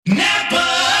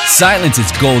Silence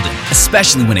is golden,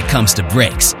 especially when it comes to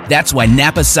brakes. That's why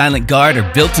Napa Silent Guard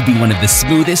are built to be one of the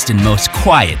smoothest and most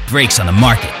quiet brakes on the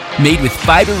market. Made with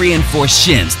fiber-reinforced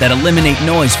shims that eliminate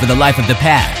noise for the life of the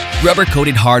pad,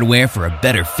 rubber-coated hardware for a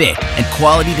better fit, and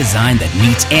quality design that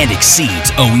meets and exceeds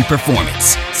OE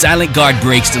performance. Silent Guard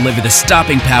brakes deliver the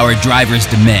stopping power drivers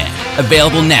demand.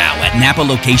 Available now at Napa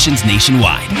locations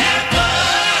nationwide.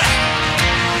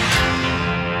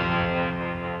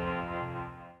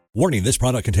 Warning, this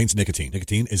product contains nicotine.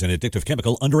 Nicotine is an addictive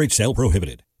chemical. Underage sale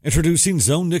prohibited. Introducing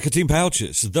Zone Nicotine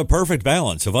Pouches, the perfect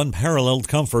balance of unparalleled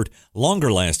comfort,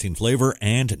 longer-lasting flavor,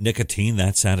 and nicotine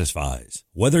that satisfies.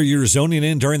 Whether you're zoning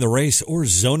in during the race or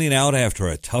zoning out after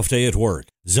a tough day at work,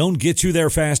 Zone gets you there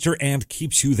faster and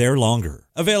keeps you there longer.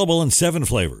 Available in 7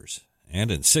 flavors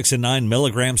and in 6 and 9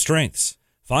 milligram strengths.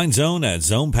 Find Zone at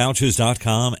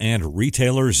zonepouches.com and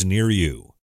retailers near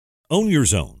you. Own your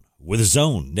Zone with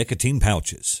Zone Nicotine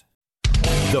Pouches.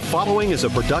 The following is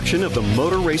a production of the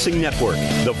Motor Racing Network,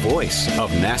 the voice of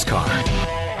NASCAR.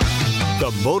 The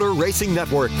Motor Racing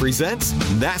Network presents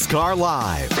NASCAR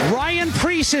Live. Ryan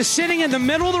Preece is sitting in the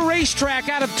middle of the racetrack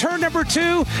out of turn number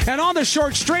 2, and on the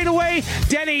short straightaway,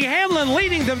 Denny Hamlin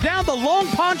leading them down the Long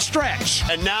Pond stretch.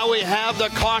 And now we have the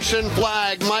caution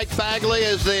flag. Mike Bagley,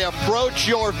 as they approach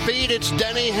your feet, it's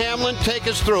Denny Hamlin. Take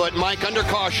us through it, Mike, under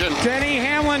caution. Denny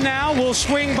Hamlin now will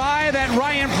swing by that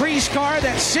Ryan Preece car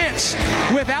that sits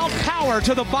without power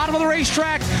to the bottom of the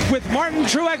racetrack with Martin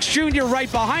Truex Jr.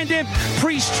 right behind him.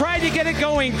 Preece tried to get it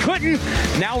going, couldn't.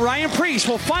 Now Ryan Preece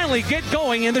will finally get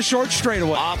going in the short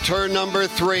straightaway. Off turn number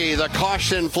 3, the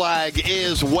caution flag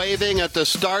is waving at the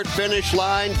start-finish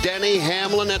line. Denny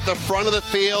Hamlin at the front of the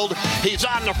field. He's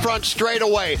on the front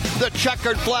straightaway. The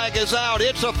checkered flag is out.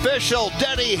 It's official.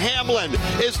 Denny Hamlin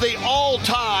is the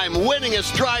all-time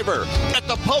winningest driver at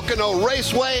the Pocono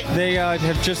Raceway. They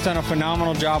have just done a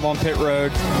phenomenal job on pit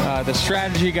road. The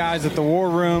strategy guys at the war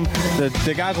room,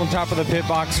 the guys on top of the pit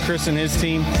box, Chris and his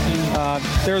team,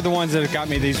 they're the ones that have got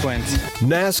me these wins.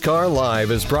 NASCAR Live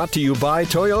is brought to you by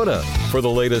Toyota. For the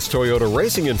latest Toyota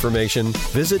racing information,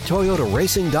 visit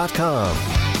toyotaracing.com.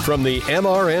 From the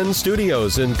MRN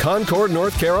Studios in Concord,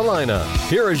 North Carolina,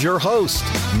 here is your host,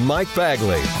 Mike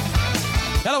Bagley.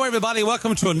 Hello, everybody.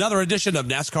 Welcome to another edition of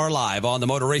NASCAR Live on the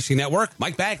Motor Racing Network.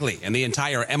 Mike Bagley and the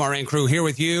entire MRN crew here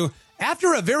with you.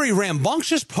 After a very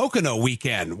rambunctious Pocono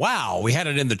weekend, wow, we had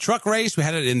it in the truck race, we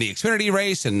had it in the Xfinity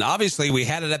race, and obviously we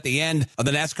had it at the end of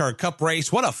the NASCAR Cup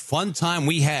race. What a fun time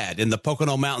we had in the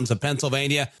Pocono Mountains of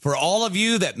Pennsylvania. For all of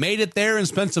you that made it there and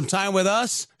spent some time with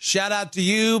us, shout out to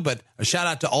you, but a shout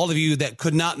out to all of you that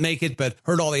could not make it but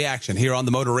heard all the action here on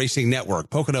the Motor Racing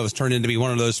Network. Pocono has turned into be one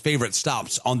of those favorite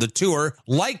stops on the tour,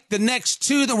 like the next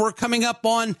 2 that we're coming up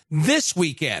on this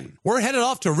weekend. We're headed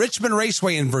off to Richmond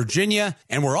Raceway in Virginia,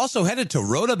 and we're also headed to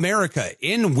Road America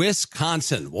in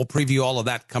Wisconsin. We'll preview all of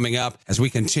that coming up as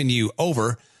we continue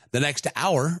over the next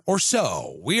hour or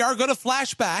so. We are going to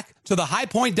flash back to the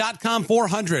highpoint.com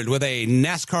 400 with a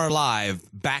NASCAR Live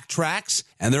backtracks,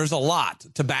 and there's a lot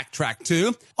to backtrack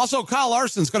to. Also, Kyle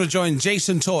Larson's going to join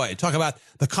Jason Toy, talk about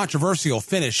the controversial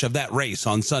finish of that race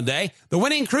on Sunday. The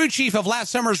winning crew chief of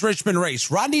last summer's Richmond race,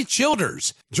 Rodney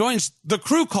Childers, joins the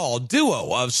crew call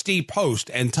duo of Steve Post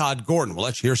and Todd Gordon. We'll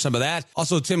let you hear some of that.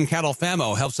 Also, Tim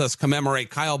Catalfamo helps us commemorate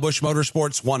Kyle Busch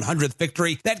Motorsports' 100th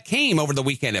victory that came over the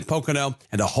weekend at Pocono,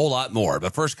 and a whole lot more.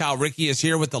 But first, Kyle Rickey is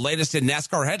here with the latest in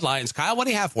NASCAR headlines. Kyle, what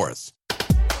do you have for us?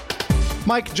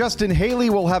 Mike, Justin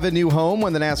Haley will have a new home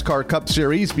when the NASCAR Cup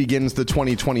Series begins the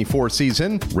 2024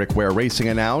 season. Rick Ware Racing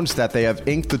announced that they have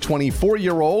inked the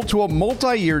 24-year-old to a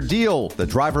multi-year deal. The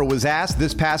driver was asked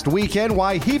this past weekend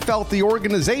why he felt the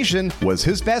organization was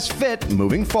his best fit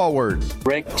moving forward.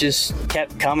 Rick just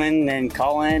kept coming and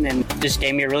calling and just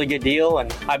gave me a really good deal.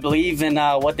 And I believe in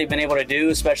what they've been able to do,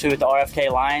 especially with the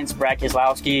RFK Lions. Brad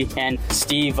Keselowski and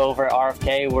Steve over at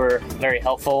RFK were very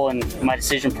helpful in my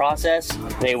decision process.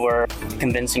 They were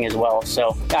convincing as well.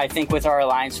 So I think with our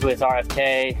alliance with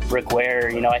RFK, Rick Ware,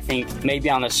 I think maybe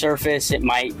on the surface it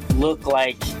might look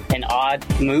like an odd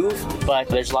move, but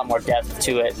there's a lot more depth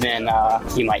to it than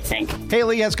you might think.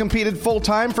 Haley has competed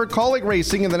full-time for Kaulig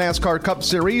Racing in the NASCAR Cup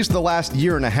Series the last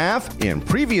year and a half, and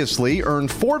previously earned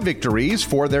 4 victories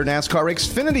for their NASCAR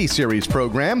Xfinity Series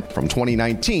program from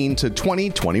 2019 to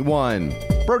 2021.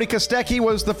 Brody Kostecki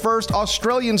was the first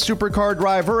Australian supercar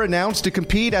driver announced to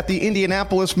compete at the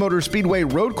Indianapolis Motor Speedway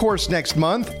road course next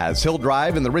month, as he'll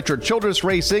drive in the Richard Childress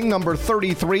Racing number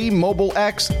 33 Mobile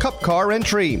X Cup car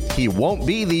entry. He won't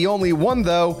be the the only one,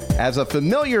 though, as a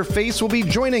familiar face will be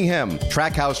joining him.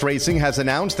 Trackhouse Racing has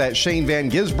announced that Shane Van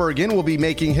Gisbergen will be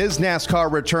making his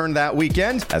NASCAR return that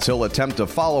weekend, as he'll attempt to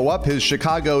follow up his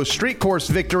Chicago street course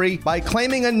victory by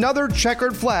claiming another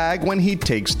checkered flag when he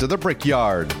takes to the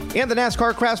Brickyard. And the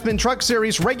NASCAR Craftsman Truck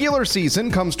Series regular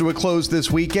season comes to a close this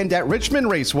weekend at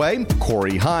Richmond Raceway.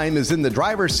 Corey Heim is in the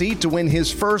driver's seat to win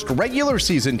his first regular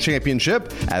season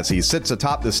championship as he sits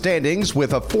atop the standings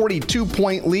with a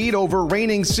 42-point lead over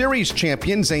reigning series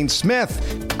champion Zane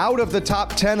Smith. Out of the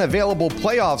top 10 available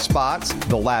playoff spots,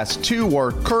 the last two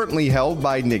are currently held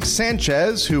by Nick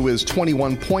Sanchez, who is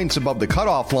 21 points above the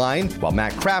cutoff line, while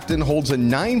Matt Crafton holds a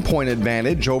 9-point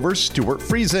advantage over Stuart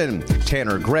Friesen.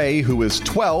 Tanner Gray, who is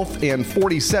 12th and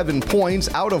 47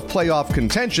 points out of playoff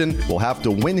contention, will have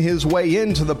to win his way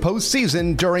into the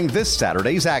postseason during this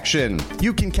Saturday's action.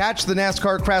 You can catch the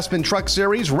NASCAR Craftsman Truck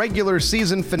Series regular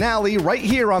season finale right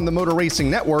here on the Motor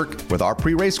Racing Network with our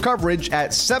pre-race coverage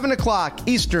at 7 o'clock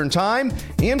Eastern Time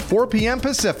and 4 p.m.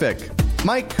 Pacific.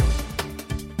 Mike.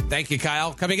 Thank you,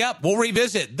 Kyle. Coming up, we'll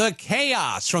revisit the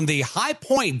chaos from the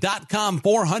highpoint.com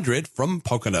 400 from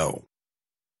Pocono.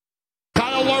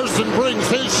 Kyle Larson brings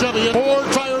his Chevy in 4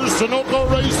 tires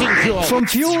Sunoco Racing Fuel. From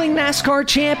fueling NASCAR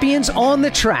champions on the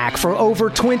track for over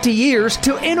 20 years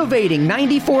to innovating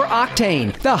 94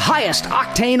 octane, the highest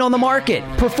octane on the market.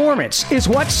 Performance is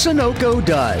what Sunoco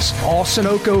does. All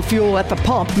Sunoco fuel at the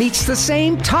pump meets the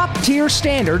same top-tier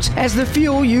standards as the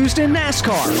fuel used in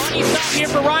NASCAR. Money stop here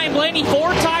for Ryan Blaney.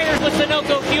 4 tires with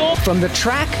Sunoco fuel. From the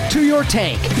track to your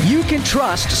tank, you can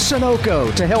trust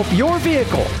Sunoco to help your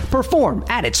vehicle perform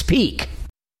at its peak.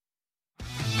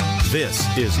 This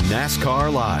is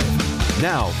NASCAR Live.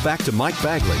 Now, back to Mike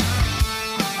Bagley.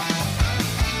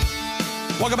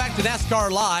 Welcome back to NASCAR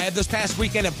Live. This past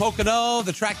weekend at Pocono,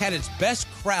 the track had its best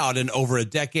crowd in over a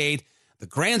decade. The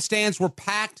grandstands were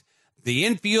packed. The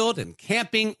infield and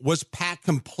camping was packed,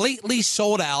 completely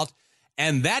sold out.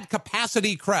 And that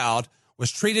capacity crowd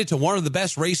was treated to one of the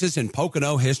best races in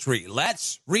Pocono history.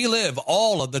 Let's relive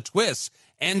all of the twists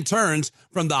and turns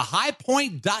from the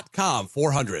highpoint.com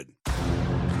 400.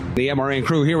 The MRN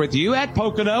crew here with you at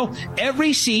Pocono.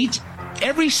 Every seat,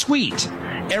 every suite,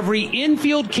 every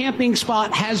infield camping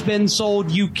spot has been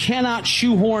sold. You cannot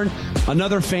shoehorn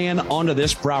another fan onto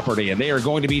this property, and they are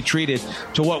going to be treated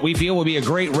to what we feel will be a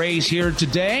great race here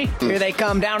today. Here they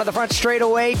come down to the front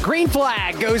straightaway. Green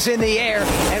flag goes in the air,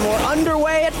 and we're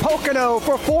underway at Pocono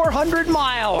for 400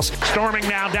 miles. Storming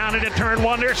now down into turn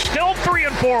 1. They're still 3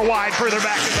 and 4 wide further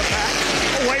back in the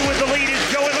pack. Away with the lead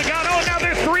is Joey Logano, and now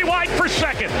they're 3 wide for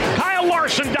second. Kyle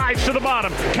Larson dives to the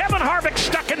bottom. Kevin Harvick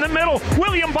stuck in the middle.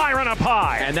 William Byron up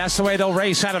high. And that's the way they'll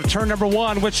race out of turn number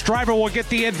 1. Which driver will get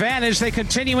the advantage? They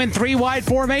continue in 3-wide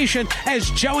formation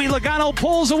as Joey Logano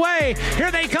pulls away.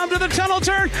 Here they come to the tunnel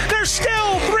turn. They're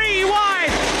still 3 wide.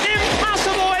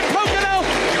 Impossible at Pocono.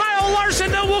 Kyle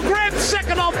Larson, though, will grab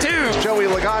second off 2. Joey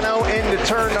Logano into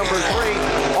turn number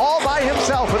 3, all by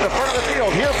himself in the front of the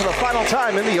field here for the final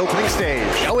time in the opening stage.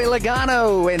 Joey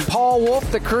Logano and Paul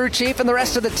Wolf, the crew chief, and the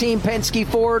rest of the team Penske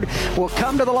Ford will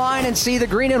come to the line and see the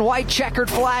green and white checkered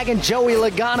flag, and Joey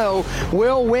Logano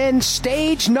will win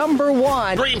stage number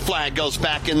 1. Green flag goes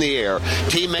back in the air.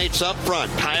 Teammates up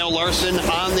front. Kyle Larson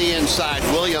on the inside.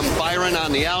 William Byron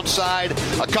on the outside.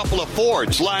 A couple of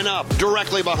Fords line up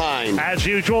directly behind. As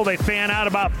usual, they fan out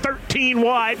about 13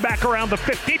 wide back around the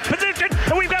 15th position,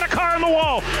 and we've got a car on the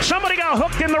wall. Somebody got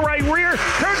hooked in the right rear.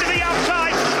 Turn to the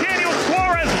outside. Daniel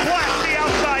Suarez blasts the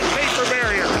outside paper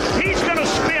barrier. He's going to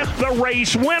spin the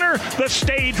race winner,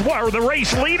 the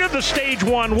race leader, the stage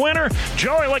 1 winner.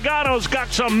 Joey Logano's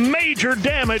got some major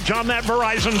damage on that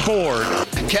Verizon Ford.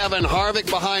 Kevin Harvick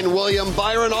behind William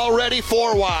Byron, already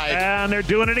 4 wide. And they're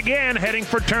doing it again, heading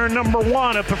for turn number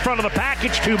 1 at the front of the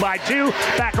package. 2x2,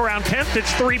 back around 10th,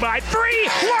 it's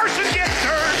 3x3. Larson gets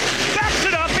turned, backs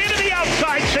it up into the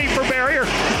outside safer barrier.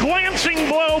 Glancing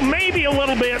blow, maybe a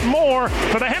little bit more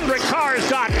for the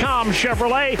HendrickCars.com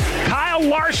Chevrolet. Kyle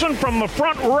Larson from the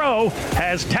front row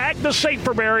has tagged the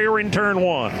safer barrier in turn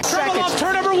 1. Trouble off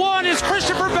turn number 1 is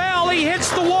Christopher Bell. He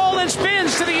hits the wall and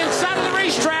spins to the inside of the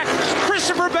racetrack.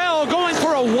 Christopher Bell going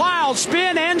for a wild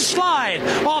spin and slide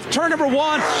off turn number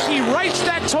 1. He rights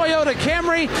that Toyota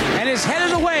Camry and is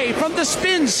headed away from the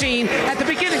spin scene at the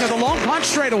beginning of the Long Pond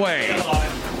straightaway.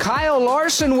 Kyle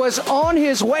Larson was on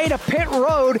his way to pit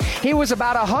road. He was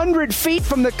about 100 feet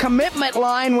from the commitment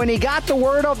line when he got the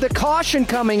word of the caution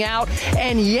coming out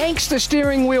and yanks the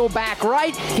steering wheel back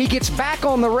right. He gets back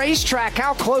on the racetrack.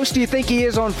 How close do you think he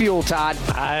is on fuel, Todd?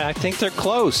 I think they're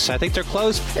close.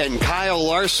 And Kyle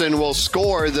Larson will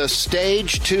score the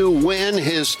Stage 2 win,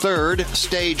 his third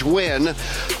stage win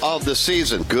of the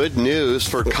season. Good news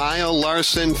for Kyle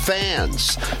Larson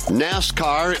fans.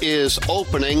 NASCAR is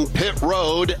opening pit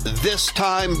road this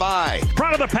time by.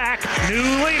 Front of the pack, new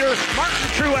leader, Martin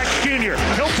Truex Jr.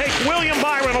 He'll take William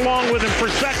Byron along with him for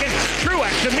second.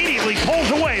 Truex immediately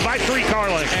pulls away by 3 car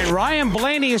lengths. And Ryan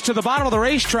Blaney is to the bottom of the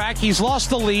racetrack. He's lost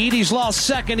the lead. He's lost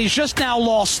second. He's just now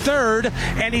lost third.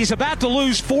 And he's about to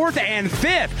lose fourth and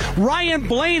fifth. Ryan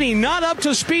Blaney not up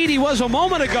to speed he was a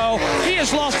moment ago. He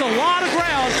has lost a lot of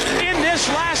ground in this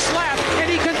last lap,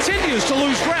 and he continues to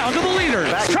lose ground to the leader.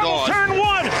 Trouble turn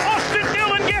 1. Austin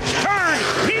Dillon gets turned.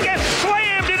 He gets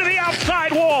slammed into the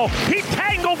outside wall. He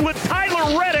tangled with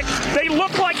Tyler Reddick. They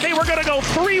looked like they were going to go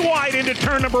 3 wide into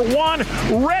turn number 1.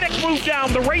 Reddick moved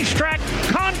down the racetrack,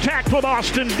 contact with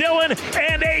Austin Dillon,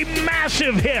 and a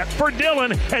massive hit for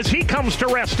Dillon as he comes to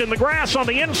rest in the grass on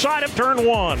the inside of turn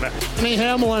 1. Denny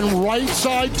Hamlin, right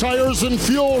side tires and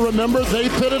fuel. Remember, they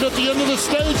pitted at the end of the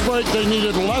stage break. They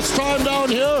needed less time down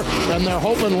here, and they're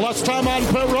hoping less time on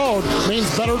pit road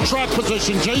means better track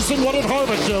position. Jason, what did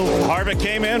Harvick do? Harvick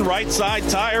came in, right side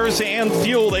tires and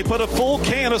fuel. They put a full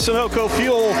can of Sunoco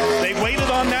fuel. They waited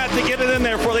on that to get it in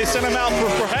there before they sent him out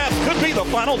for perhaps could be the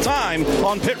final time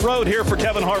on pit road here for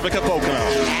Kevin Harvick at Pocono.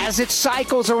 As it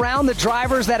cycles around, the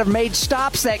drivers that have made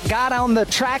stops that got on the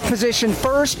track position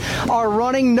first are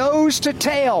running nose to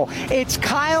tail. It's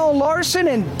Kyle Larson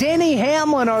and Denny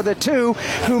Hamlin are the two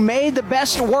who made the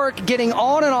best work getting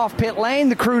on and off pit lane.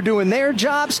 The crew doing their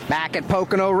jobs back at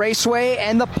Pocono Raceway,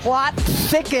 and the plot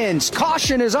thickens.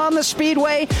 Caution is on the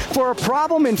speedway for a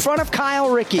problem in front of Kyle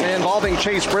Rickey. Involving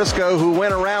Chase Briscoe, who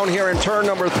went around here in turn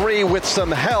number 3 with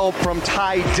some help from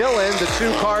Ty Dillon. The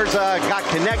 2 cars got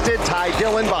connected. Ty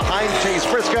Dillon behind Chase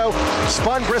Briscoe,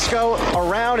 spun Briscoe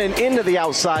around and into the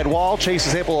outside wall. Chase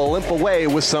is able to limp away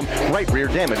with some right rear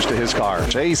damage to his car.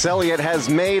 Chase Elliott has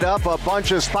made up a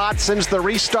bunch of spots since the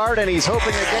restart, and he's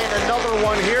hoping to gain another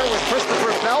one here with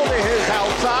Christopher Bell to his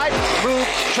outside. Move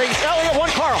Chase Elliott, 1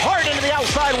 car hard into the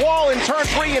outside wall in turn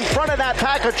 3 in front of that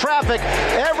pack of traffic.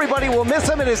 Everybody will miss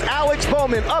him. It is Alex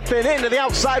Bowman up and into the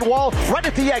outside wall right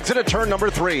at the exit of turn number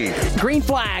 3. Green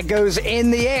flag goes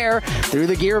in the air. Through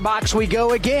the gearbox we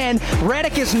go again.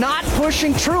 Reddick is not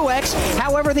pushing Truex.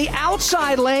 However, the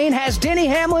outside lane has Denny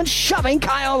Hamlin shoving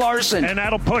Kyle Larson. And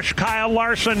that'll push Kyle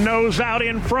Larson nose out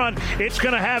in front. It's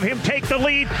going to have him take the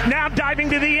lead. Now diving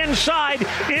to the inside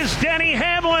is Denny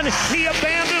Hamlin. He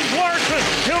abandons Larson.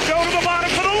 He'll go to the bottom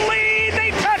for the lead.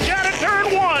 They touch out at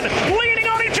turn 1. Leaning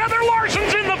on each other.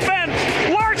 Larson's in the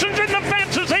fence. Larson's in the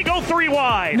fence as they go 3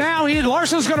 wide. Now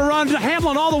Larson's going to run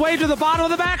Hamlin all the way to the bottom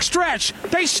of the backstretch.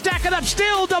 They stack it up,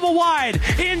 still double wide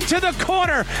into the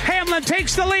corner. Hamlin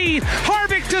takes the lead.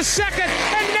 Harvick to second,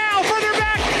 and now further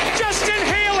back, Justin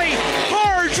Haley.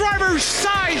 Hard driver's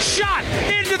side shot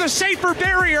into the safer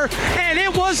barrier, and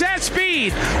it was at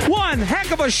speed. One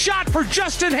heck of a shot for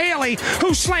Justin Haley,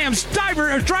 who slams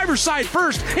driver's side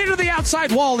first into the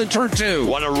outside wall in turn 2.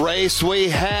 What a race we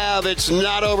have. It's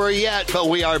not over yet, but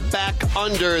we are back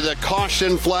under the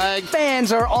caution flag.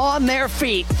 Fans are on their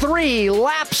feet. 3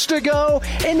 laps to go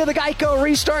into the Geico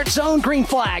restart zone. Green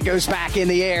flag goes back in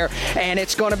the air, and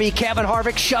it's going to be Kevin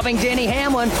Harvick shoving Denny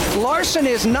Hamlin. Larson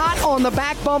is not on the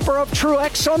back bumper of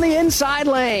Truex on the inside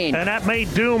lane. And that may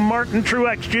doom Martin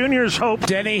Truex Jr.'s hope.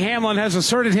 Denny Hamlin has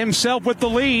asserted himself with the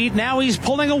lead. Now he's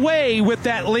pulling away with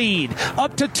that lead.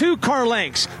 Up to 2 car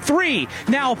lengths. 3,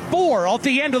 now 4 off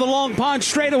the end of the Long Pond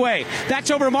straightaway.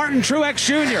 That's over Martin Truex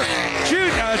Jr.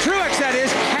 Truex, that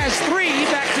is, has 3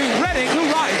 back to Reddick, who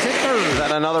rides at third.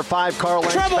 Then another 5 car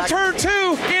lengths. Trouble back. turn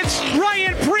 2. It's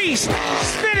Ryan Preece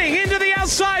spinning into the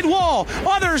outside wall.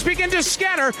 Others begin to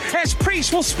scatter as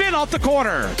Preece will spin off the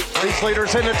corner. Preece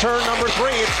leaders into turn number 3.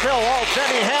 It's still all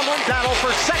Denny Hamlin. Battle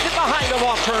for second behind him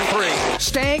off turn 3.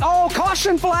 Staying. Oh,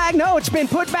 caution flag. No, it's been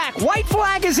put back. White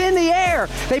flag is in the air.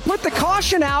 They put the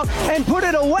caution out and put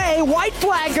it away. White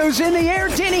flag goes in the air.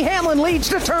 Denny Hamlin leads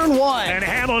to turn 1. And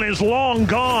Hamlin is long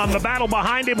gone. The battle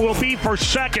behind him will be for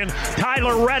second.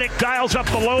 Tyler Reddick dials up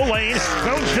the low lane,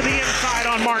 goes to the inside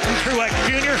on Martin Truex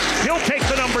Jr. He'll take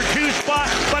the number 2 spot,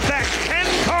 but that's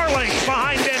 10 car lengths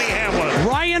behind Denny Hamlin.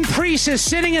 Ryan Preece Preece is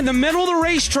sitting in the middle of the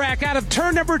racetrack out of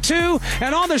turn number 2,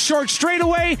 and on the short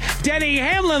straightaway, Denny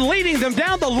Hamlin leading them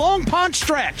down the Long Pond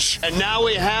stretch. And now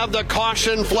we have the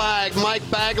caution flag. Mike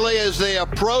Bagley, as they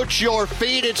approach your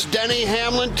feet, it's Denny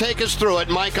Hamlin. Take us through it,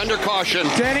 Mike, under caution.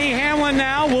 Denny Hamlin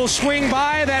now will swing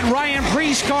by that Ryan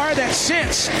Preece car that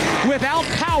sits without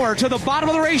power to the bottom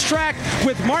of the racetrack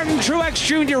with Martin Truex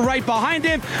Jr. right behind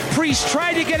him. Preece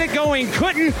tried to get it going,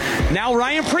 couldn't. Now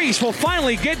Ryan Preece will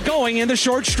finally get going in the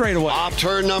short straightaway. Off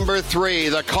turn number 3,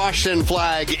 the caution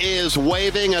flag is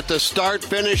waving at the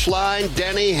start-finish line.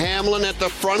 Denny Hamlin at the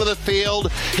front of the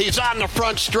field. He's on the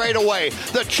front straightaway.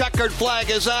 The checkered flag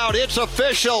is out. It's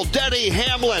official. Denny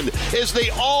Hamlin is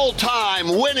the all-time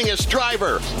winningest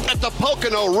driver at the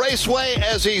Pocono Raceway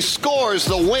as he scores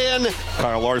the win.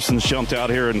 Kyle Larson's jumped out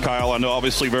here, and Kyle, I know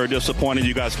obviously very disappointed.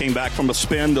 You guys came back from a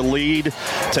spin to lead.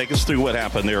 Take us through what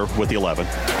happened there with the 11.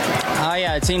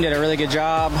 Yeah, the team did a really good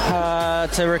job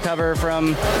to recover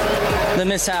from the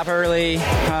mishap early,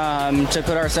 to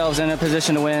put ourselves in a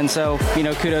position to win. So,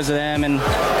 kudos to them. And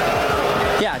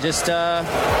yeah, just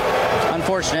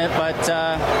unfortunate, but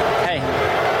hey,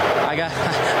 I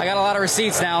got a lot of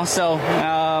receipts now, so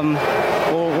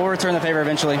we'll return the favor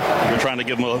eventually. You're trying to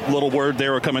give them a little word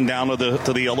there, coming down to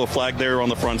the yellow flag there on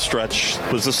the front stretch.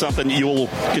 Was this something you will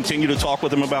continue to talk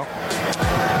with him about?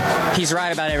 He's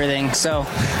right about everything, so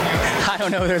I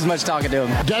don't know if there's much talking to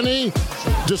him. Denny,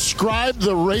 describe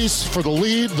the race for the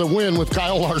lead, the win with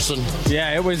Kyle Larson.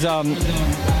 Yeah, it was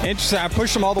interesting. I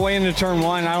pushed him all the way into turn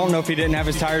 1. I don't know if he didn't have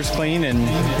his tires clean, and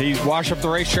he washed up the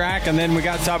racetrack, and then we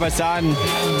got side by side, and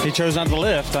he chose not to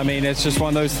lift. I mean, it's just one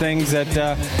of those things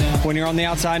that when you're on the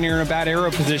outside and you're in a bad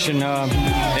aero position,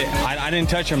 I didn't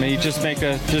touch him. He just made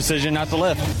a decision not to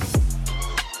lift.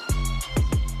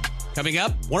 Coming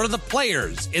up, one of the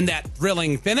players in that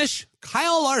thrilling finish,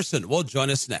 Kyle Larson, will join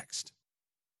us next.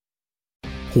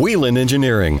 Whelen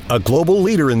Engineering, a global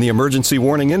leader in the emergency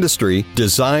warning industry,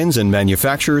 designs and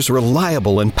manufactures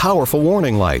reliable and powerful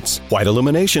warning lights, white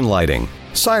illumination lighting,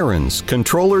 sirens,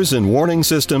 controllers, and warning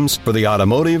systems for the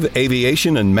automotive,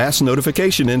 aviation, and mass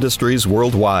notification industries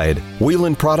worldwide.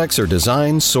 Whelen products are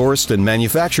designed, sourced, and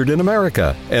manufactured in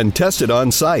America and tested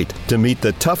on site to meet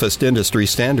the toughest industry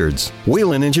standards.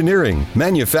 Whelen Engineering,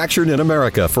 manufactured in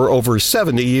America for over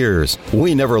 70 years.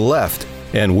 We never left,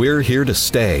 and we're here to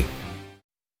stay.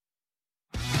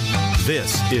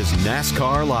 This is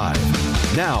NASCAR Live.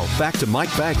 Now, back to Mike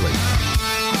Bagley.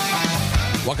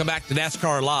 Welcome back to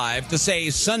NASCAR Live. To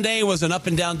say Sunday was an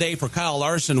up-and-down day for Kyle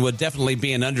Larson would definitely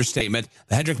be an understatement.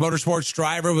 The Hendrick Motorsports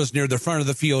driver was near the front of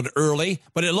the field early,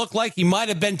 but it looked like he might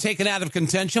have been taken out of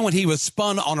contention when he was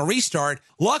spun on a restart.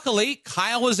 Luckily,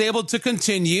 Kyle was able to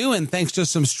continue, and thanks to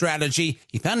some strategy,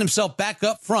 he found himself back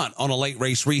up front on a late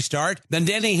race restart. Then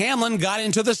Denny Hamlin got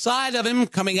into the side of him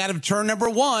coming out of turn number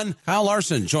 1. Kyle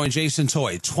Larson joined Jason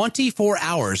Toy 24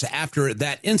 hours after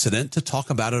that incident to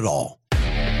talk about it all.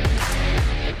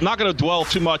 Not going to dwell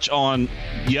too much on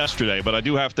yesterday, but I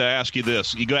do have to ask you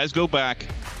this. You guys go back,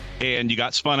 and you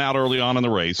got spun out early on in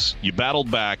the race. You battled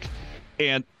back,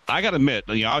 and I got to admit,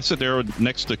 I sit there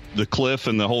next to the Cliff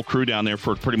and the whole crew down there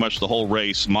for pretty much the whole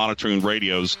race, monitoring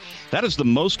radios. That is the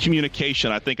most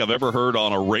communication I think I've ever heard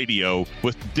on a radio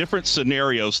with different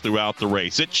scenarios throughout the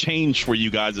race. It changed for you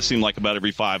guys, it seemed like, about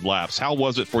every 5 laps. How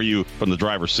was it for you from the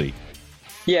driver's seat?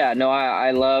 Yeah, no, I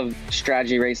love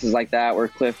strategy races like that where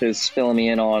Cliff is filling me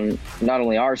in on not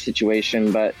only our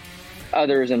situation, but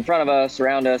others in front of us,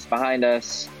 around us, behind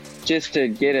us, just to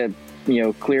get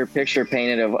a clear picture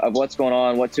painted of what's going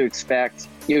on, what to expect.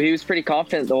 He was pretty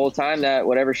confident the whole time that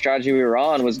whatever strategy we were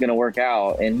on was going to work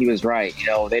out, and he was right.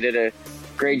 They did a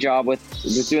great job with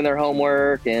doing their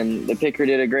homework, and the picker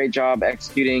did a great job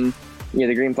executing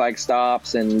the green flag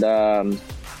stops, and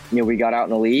we got out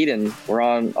in the lead, and we're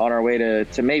on our way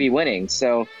to maybe winning.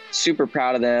 So super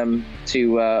proud of them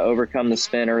to overcome the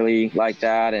spin early like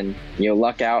that, and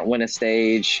luck out and win a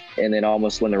stage, and then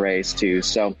almost win the race too.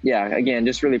 So yeah, again,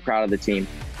 just really proud of the team.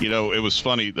 It was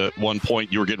funny that at one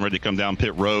point you were getting ready to come down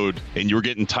pit road and you were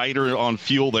getting tighter on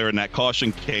fuel there, and that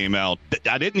caution came out.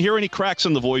 I didn't hear any cracks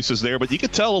in the voices there, but you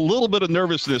could tell a little bit of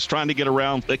nervousness trying to get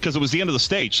around because it was the end of the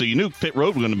stage. So you knew pit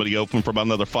road was going to be open for about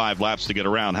another 5 laps to get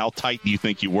around. How tight do you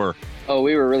think you were? Oh,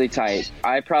 we were really tight.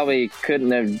 I probably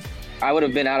I would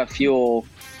have been out of fuel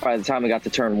by the time we got to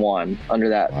turn 1 under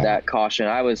that caution.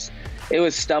 It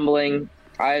was stumbling.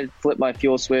 I flipped my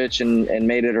fuel switch and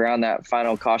made it around that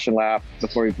final caution lap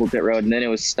before we pulled pit road, and then it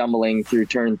was stumbling through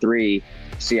turn 3.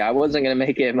 See, I wasn't going to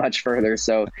make it much further,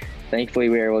 so thankfully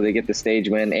we were able to get the stage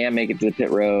win and make it to the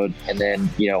pit road, and then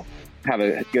have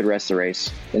a good rest of the race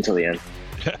until the end.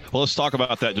 Well, let's talk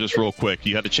about that just real quick.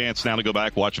 You had a chance now to go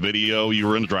back, watch video. You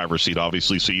were in the driver's seat,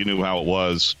 obviously, so you knew how it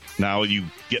was. Now you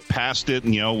get past it,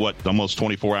 and almost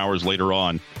 24 hours later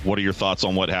on, what are your thoughts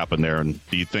on what happened there? And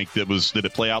do you think did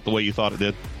it play out the way you thought it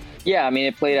did? Yeah, I mean,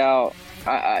 it played out.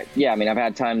 I've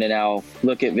had time to now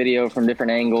look at video from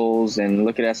different angles and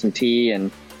look at SMT,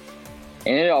 and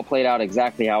it all played out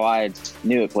exactly how I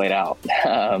knew it played out.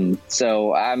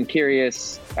 So I'm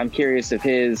curious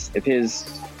if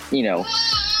his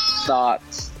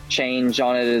thoughts change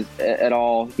on it at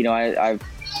all. I've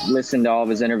listened to all of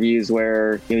his interviews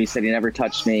where he said he never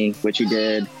touched me, which he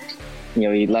did.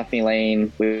 He left me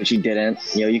lane, which he didn't.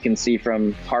 You can see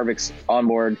from Harvick's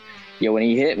onboard, when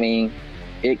he hit me,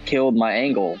 it killed my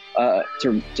angle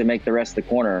to make the rest of the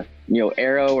corner.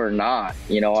 Arrow or not,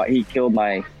 he killed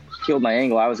my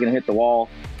angle. I was going to hit the wall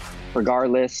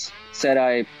regardless. Said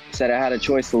I had a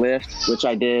choice to lift, which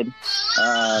I did.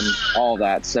 All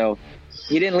that. So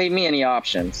he didn't leave me any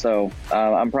option. So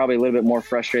I'm probably a little bit more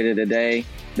frustrated today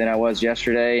than I was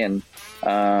yesterday. And,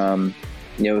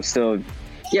 still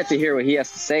yet to hear what he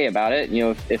has to say about it.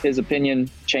 If his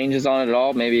opinion changes on it at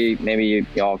all, maybe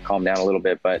y'all calm down a little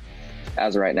bit. But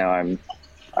as of right now,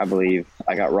 I believe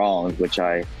I got wronged, which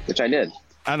I did.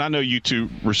 And I know you two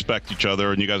respect each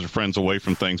other and you guys are friends away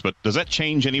from things, but does that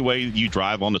change any way you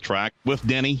drive on the track with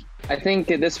Denny? I think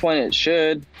at this point it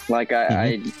should. Like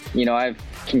I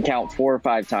can count 4 or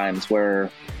 5 times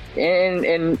where,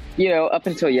 and up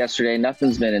until yesterday,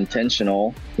 nothing's been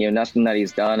intentional. Nothing that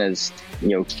he's done has,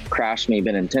 crashed me,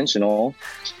 been intentional.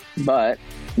 But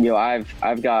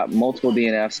I've got multiple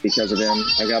DNFs because of him.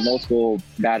 I've got multiple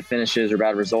bad finishes or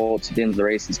bad results at the end of the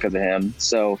races because of him.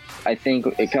 So I think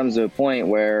it comes to a point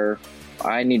where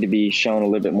I need to be shown a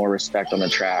little bit more respect on the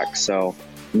track. So,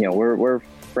 we're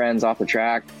friends off the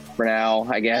track for now,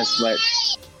 I guess. But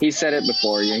he said it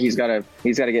before. He's got to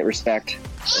get respect,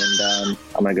 and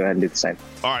I'm going to go ahead and do the same.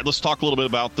 All right, let's talk a little bit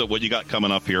about what you got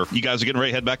coming up here. You guys are getting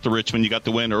ready to head back to Richmond. You got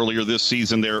the win earlier this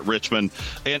season there at Richmond.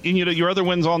 And your other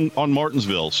wins on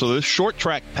Martinsville. So this short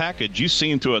track package, you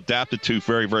seem to adapt it to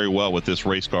very, very well with this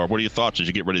race car. What are your thoughts as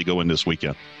you get ready to go in this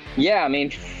weekend? Yeah, I mean,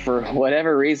 for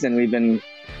whatever reason, we've been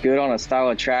good on a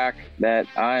style of track that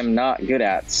I'm not good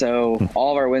at. So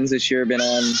all of our wins this year have been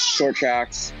on short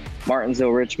tracks,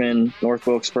 Martinsville, Richmond, North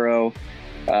Wilkesboro.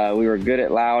 We were good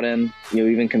at Loudon,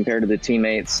 even compared to the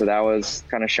teammates. So that was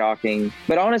kind of shocking.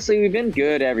 But honestly, we've been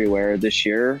good everywhere this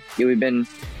year. We've been,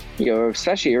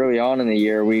 especially early on in the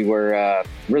year, we were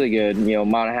really good.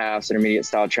 Mile and a half, intermediate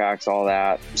style tracks, all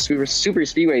that. Super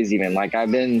speedways even. Like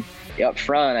I've been up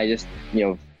front, I just,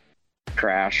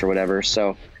 crash or whatever.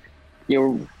 So,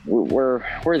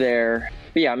 we're there.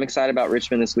 But yeah, I'm excited about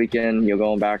Richmond this weekend.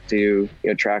 Going back to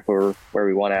track where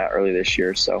we won at early this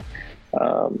year. So.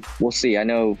 We'll see. I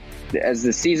know as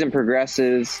the season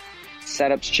progresses,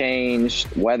 setups change,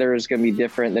 weather is going to be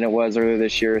different than it was earlier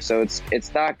this year, so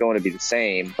it's not going to be the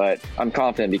same, but I'm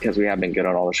confident because we have been good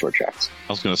on all the short tracks.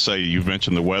 I was going to say, you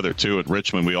mentioned the weather too at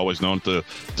Richmond. We always known to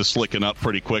slicken up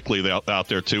pretty quickly out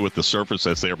there too with the surface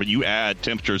that's there, but you add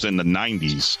temperatures in the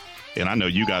 90s. And I know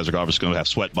you guys are obviously going to have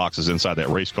sweat boxes inside that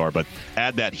race car, but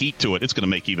add that heat to it, it's going to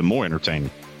make it even more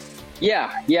entertaining.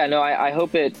 Yeah. No, I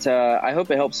hope it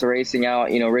helps the racing out.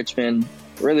 Richmond,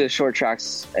 really the short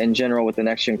tracks in general with the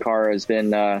next gen car has been,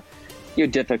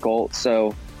 difficult.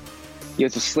 So,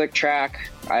 it's a slick track.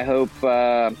 I hope,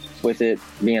 with it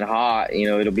being hot,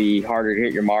 it'll be harder to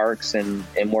hit your marks and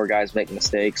more guys make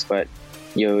mistakes, but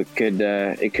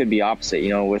it could be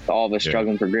opposite, with all of us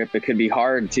struggling for grip, it could be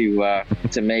hard to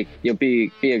make,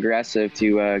 be aggressive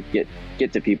to,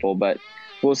 get to people, but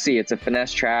we'll see. It's a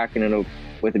finesse track, and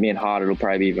with it being hot, it'll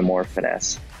probably be even more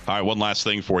finesse. All right, one last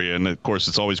thing for you. And, of course,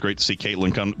 it's always great to see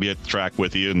Caitlin come be at the track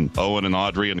with you, and Owen and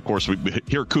Audrey. And, of course, we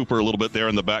hear Cooper a little bit there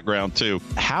in the background, too.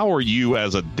 How are you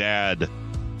as a dad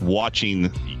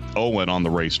watching Owen on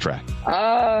the racetrack?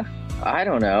 I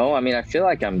don't know. I mean, I feel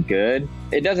like I'm good.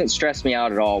 It doesn't stress me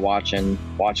out at all watching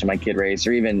my kid race,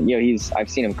 or even,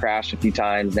 I've seen him crash a few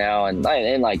times now, and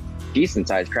like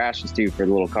decent-sized crashes, too, for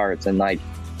the little carts. And, like,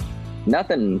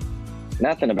 nothing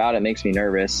about it makes me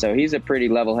nervous. So he's a pretty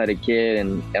level-headed kid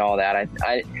and all that.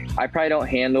 I probably don't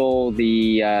handle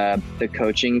the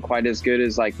coaching quite as good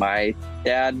as like my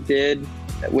dad did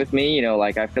with me.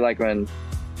 I feel like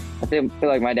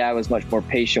my dad was much more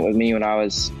patient with me when I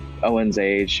was Owen's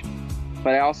age.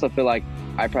 But I also feel like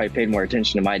I probably paid more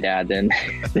attention to my dad than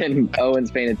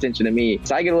Owen's paying attention to me.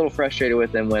 So I get a little frustrated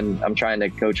with him when I'm trying to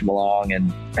coach him along,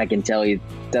 and I can tell he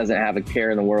doesn't have a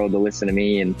care in the world to listen to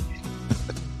me. And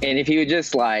if he would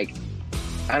just I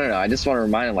don't know, I just want to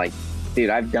remind him, dude,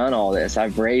 I've done all this.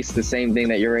 I've raced the same thing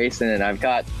that you're racing, and I've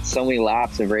got so many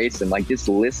laps of racing. Like, just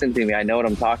listen to me. I know what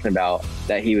I'm talking about,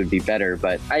 that he would be better.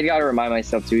 But I got to remind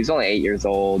myself, too, he's only 8 years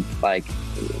old. Like,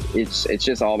 it's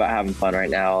just all about having fun right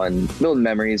now and building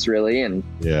memories, really. And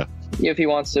if he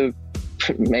wants to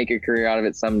make a career out of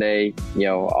it someday,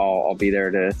 I'll be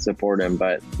there to support him.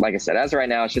 But like I said, as of right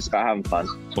now, it's just about having fun.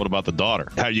 What about the daughter?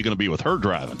 How are you going to be with her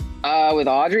driving? With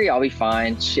Audrey, I'll be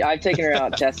fine. I've taken her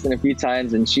out testing a few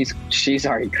times, and she's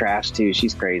already crashed too.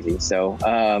 She's crazy. So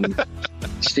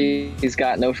she's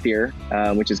got no fear,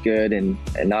 which is good, and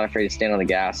not afraid to stand on the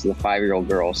gas. As a 5-year-old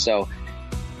girl, so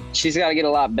she's got to get a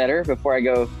lot better before I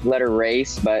go let her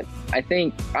race. But I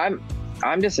think I'm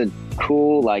just a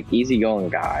cool, like, easygoing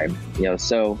guy,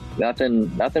 so nothing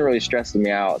really stresses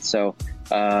me out. So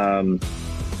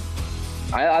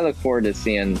I look forward to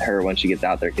seeing her when she gets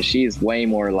out there, because she's way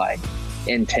more like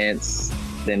intense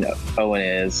than Owen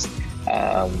is,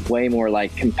 way more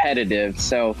like competitive.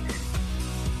 So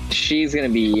she's going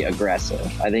to be aggressive.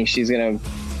 I think she's going to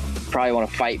probably want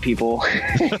to fight people.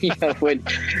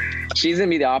 She's going to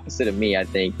be the opposite of me, I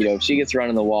think. If she gets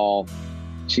running the wall,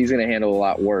 she's going to handle a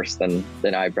lot worse than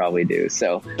I probably do.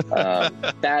 So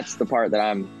that's the part that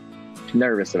I'm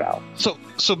nervous about.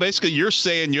 So basically you're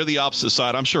saying you're the opposite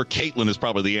side. I'm sure Caitlin is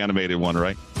probably the animated one,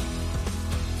 right?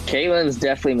 Caitlin's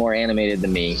definitely more animated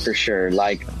than me, for sure.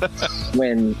 Like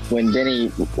when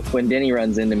Denny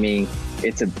runs into me,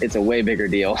 it's a way bigger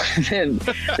deal than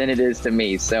it is to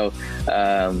me. So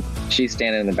she's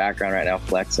standing in the background right now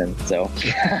flexing. So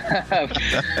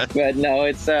but no,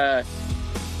 it's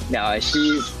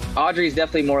Audrey's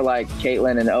definitely more like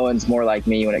Caitlin, and Owen's more like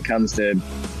me when it comes to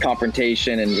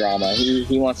confrontation and drama.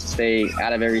 He wants to stay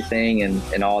out of everything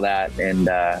and all that, and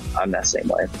I'm that same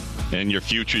way. In your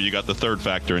future, you got the third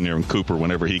factor in there in Cooper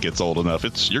whenever he gets old enough.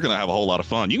 You're going to have a whole lot of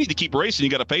fun. You need to keep racing. You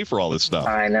got to pay for all this stuff.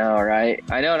 I know, right?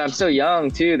 I know, and I'm so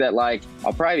young, too, that, like,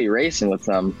 I'll probably be racing with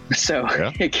some. So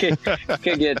it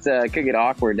could get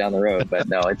awkward down the road. But,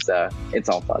 no, it's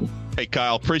all fun. Hey,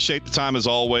 Kyle, appreciate the time as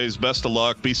always. Best of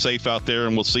luck. Be safe out there,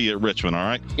 and we'll see you at Richmond, all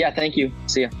right? Yeah, thank you.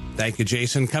 See ya. Thank you,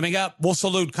 Jason. Coming up, we'll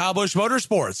salute Kyle Busch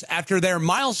Motorsports after their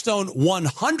milestone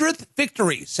 100th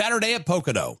victory Saturday at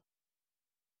Pocono.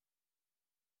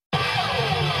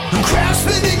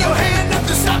 Craftsman in your hand,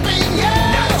 nothing stopping,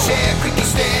 yeah. Not a chair, quick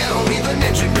stand, or even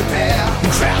engine repair.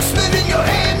 Craftsman in your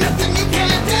hand, nothing you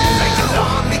can't do. Like the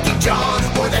lawn, Mickey John,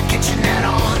 or that kitchen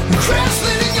add-on.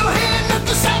 Craftsman in your hand,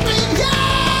 nothing stopping, yeah.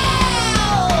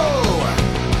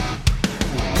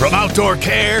 From outdoor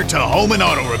care to home and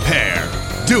auto repair,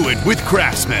 do it with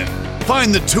Craftsman.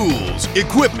 Find the tools,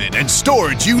 equipment, and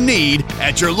storage you need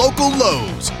at your local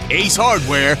Lowe's, Ace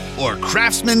Hardware, or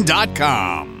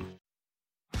Craftsman.com.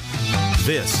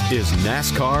 This is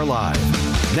NASCAR Live.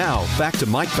 Now, back to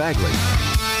Mike Bagley.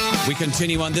 We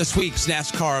continue on this week's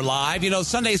NASCAR Live.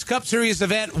 Sunday's Cup Series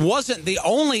event wasn't the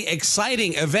only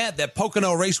exciting event that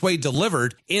Pocono Raceway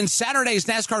delivered. In Saturday's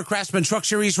NASCAR Craftsman Truck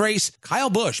Series race,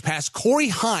 Kyle Busch passed Corey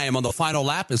Heim on the final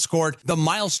lap and scored the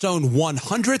milestone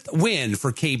 100th win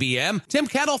for KBM. Tim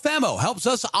Catalfamo helps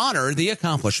us honor the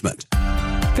accomplishment.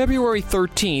 February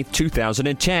 13th,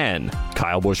 2010.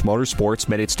 Kyle Busch Motorsports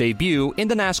made its debut in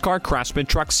the NASCAR Craftsman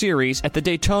Truck Series at the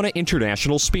Daytona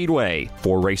International Speedway.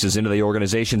 4 races into the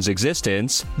organization's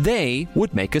existence, they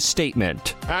would make a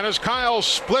statement. And as Kyle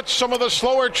splits some of the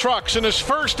slower trucks in his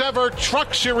first ever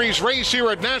Truck Series race here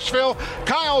at Nashville,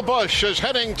 Kyle Busch is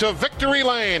heading to victory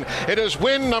lane. It is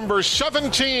win number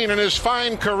 17 in his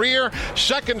fine career.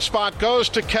 Second spot goes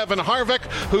to Kevin Harvick,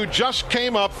 who just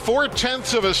came up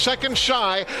 4/10 of a second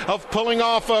shy of pulling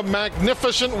off a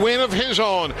magnificent win of his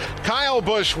own. Kyle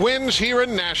Busch wins here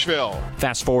in Nashville.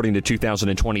 Fast forwarding to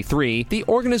 2023, the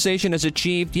organization has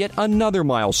achieved yet another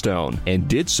milestone and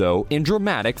did so in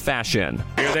dramatic fashion.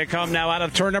 Here they come now out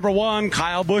of turn number 1.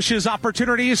 Kyle Busch's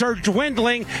opportunities are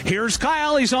dwindling. Here's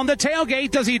Kyle. He's on the tailgate.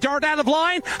 Does he dart out of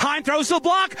line? Heim throws the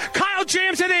block. Kyle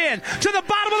jams it in to the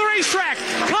bottom of the racetrack.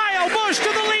 Kyle Busch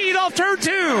to the lead off turn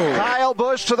 2. Kyle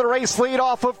Busch to the race lead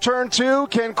off of turn 2.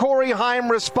 Can Corey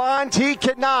Heim respond? He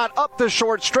cannot. Up the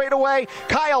short straightaway.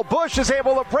 Kyle Busch is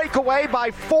able to break away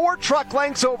by 4 truck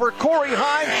lengths over Corey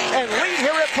Heim and lead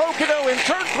here at Pocono in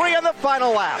turn 3 on the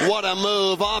final lap. What a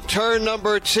move off turn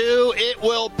number 2. It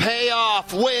will pay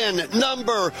off. Win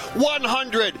number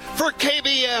 100 for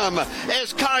KBM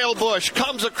as Kyle Busch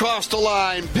comes across the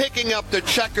line, picking up the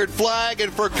checkered flag.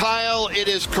 And for Kyle, it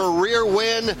is career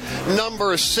win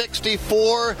number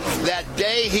 64. That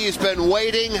day he's been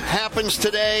waiting happens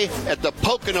today at the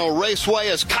Pocono Raceway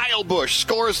as Kyle Busch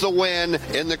scores the win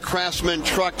in the Craftsman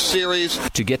Truck Series.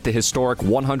 To get the historic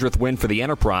 100th win for the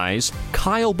Enterprise,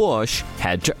 Kyle Busch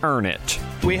had to earn it.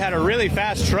 We had a really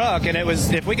fast truck, and it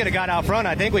was, if we could have got out front,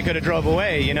 I think we could have drove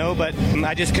away, but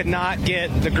I just could not get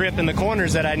the grip in the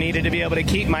corners that I needed to be able to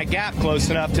keep my gap close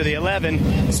enough to the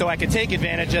 11 so I could take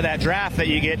advantage of that draft that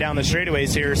you get down the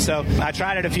straightaways here. So I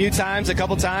tried it a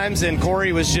couple times, and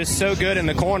Corey was just so good in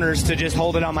the corners to just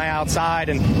hold it on my outside,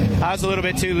 and I was a little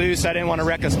bit too loose. I didn't want to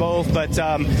wreck us both, but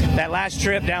that last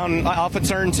trip down off of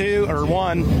turn 2 or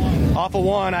 1, off of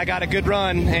 1, I got a good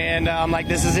run, and I'm like,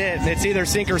 this is it. It's either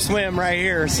sink or swim right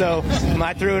here. So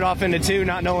I threw it off into 2,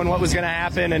 not knowing what was going to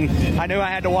happen, and I knew I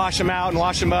had to wash them out and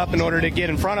wash them up in order to get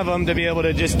in front of them to be able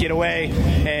to just get away,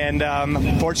 and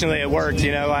fortunately it worked.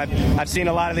 I've seen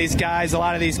a lot of these guys, a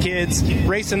lot of these kids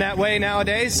racing that way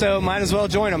nowadays, so might as well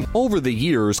join them. Over the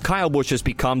years, Kyle Busch has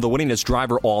become the winningest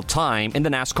driver all time in the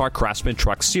NASCAR Craftsman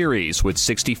Truck Series with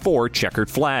 64 checkered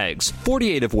flags,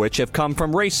 48 of which have come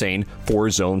from racing for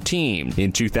his own team.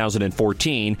 In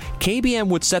 2014, KBM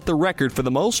would set the record for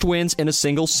the most wins in a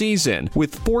single season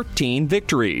with 14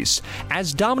 victories.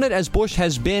 As dominant as Busch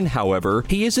has been, however,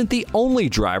 he isn't the only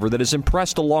driver that has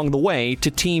impressed along the way to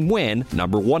team win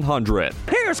number 100.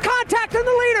 Here's contact in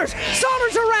the leaders.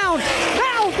 Sauber's around.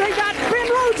 Now they got Ben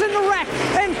Rhodes in the wreck,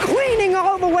 and cleaning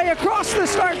all the way across the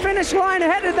start-finish line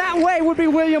headed that way would be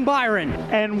William Byron.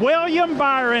 And William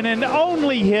Byron, in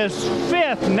only his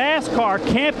 5th NASCAR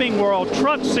Camping World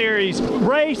Truck Series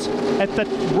race at the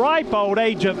ripe old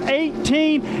age of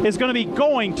 18, is going to be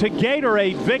going to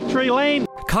Gatorade Victory Lane.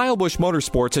 Kyle Busch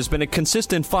Motorsports has been a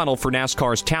consistent funnel for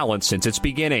NASCAR's talent since its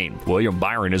beginning. William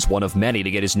Byron is one of many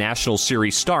to get his National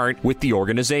Series start with the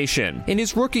organization. In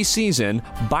his rookie season,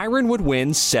 Byron would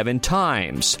win 7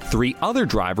 times. 3 other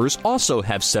drivers also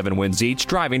have 7 wins each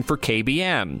driving for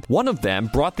KBM. One of them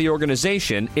brought the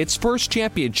organization its first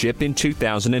championship in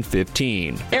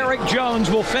 2015. Eric Jones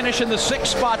will finish in the 6th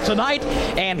spot tonight,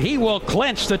 and he will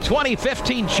clinch the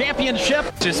 2015 championship.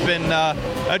 Just been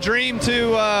a dream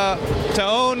to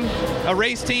own a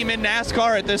race team in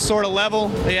NASCAR at this sort of level.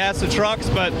 He has the trucks,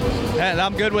 but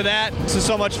I'm good with that. This is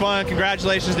so much fun.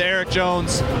 Congratulations to Eric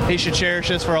Jones. He should cherish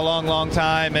this for a long, long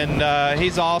time, and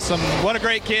he's awesome. What a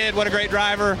great kid. What a great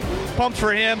driver. Pumped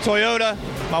for him. Toyota,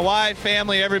 my wife,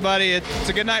 family, everybody. It's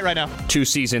a good night right now. 2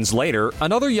 seasons later,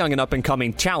 another young and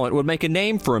up-and-coming talent would make a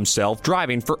name for himself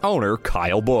driving for owner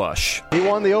Kyle Busch. He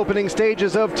won the opening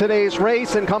stages of today's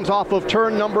race and comes off of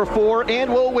turn number 4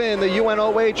 and will win the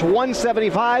UNOH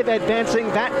 175, advancing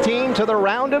that team to the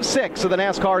round of 6 of the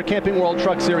NASCAR Camping World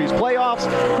Truck Series playoffs.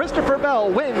 Christopher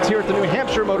Bell wins here at the New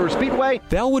Hampshire Motor Speedway.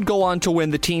 Bell would go on to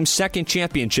win the team's 2nd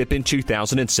championship in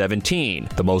 2017,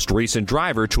 the most recent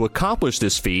driver to accomplish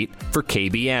this feat for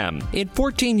KBM. In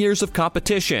 14 years of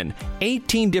competition,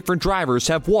 18 different drivers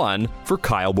have won for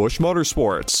Kyle Busch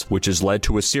Motorsports, which has led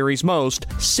to a series most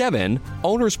 7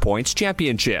 Owners' Points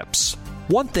championships.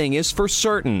 One thing is for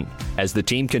certain, as the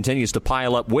team continues to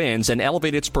pile up wins and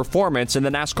elevate its performance in the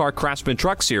NASCAR Craftsman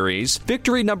Truck Series,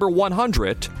 victory number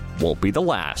 100 won't be the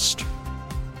last.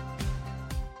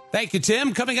 Thank you,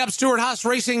 Tim. Coming up, Stewart-Haas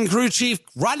Racing Crew Chief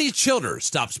Rodney Childers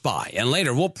stops by, and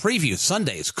later we'll preview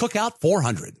Sunday's Cookout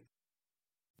 400.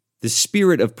 The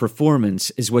spirit of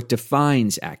performance is what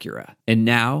defines Acura, and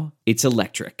now it's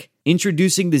electric.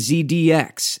 Introducing the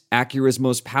ZDX, Acura's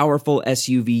most powerful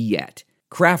SUV yet.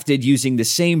 Crafted using the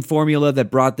same formula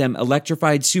that brought them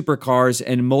electrified supercars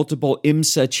and multiple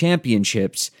IMSA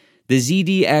championships, the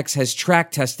ZDX has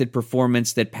track-tested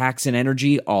performance that packs an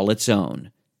energy all its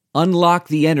own. Unlock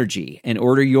the energy and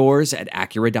order yours at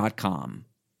Acura.com.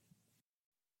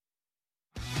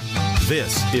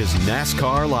 This is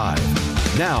NASCAR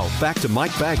Live. Now, back to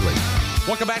Mike Bagley.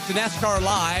 Welcome back to NASCAR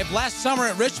Live. Last summer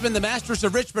at Richmond, the Masters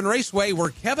of Richmond Raceway were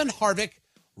Kevin Harvick,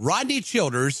 Rodney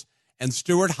Childers, and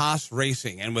Stewart-Haas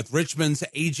Racing. And with Richmond's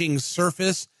aging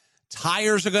surface,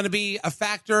 tires are going to be a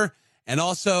factor, and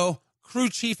also crew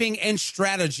chiefing and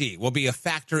strategy will be a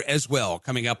factor as well.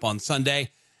 Coming up on Sunday,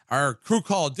 our crew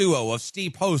call duo of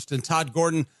Steve Post and Todd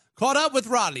Gordon caught up with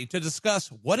Rodney to discuss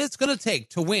what it's going to take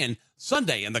to win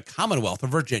Sunday in the Commonwealth of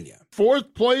Virginia.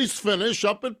 4th place finish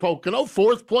up at Pocono,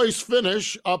 4th place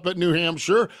finish up at New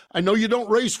Hampshire. I know you don't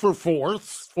race for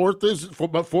 4th. But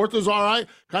 4th is all right.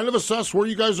 Kind of assess where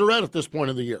you guys are at this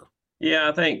point of the year. Yeah,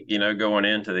 I think, going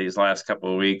into these last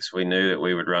couple of weeks, we knew that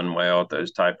we would run well at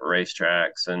those type of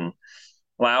racetracks. And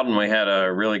Loudon, we had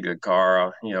a really good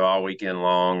car, all weekend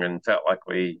long, and felt like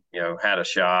we, had a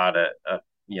shot at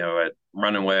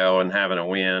running well and having a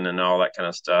win and all that kind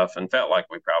of stuff, and felt like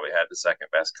we probably had the 2nd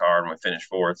best car, and we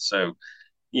finished 4th. So,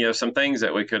 some things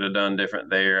that we could have done different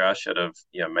there. I should have,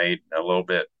 made a little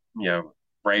bit,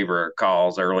 braver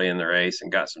calls early in the race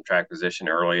and got some track position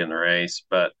early in the race.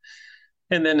 But,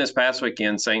 And then this past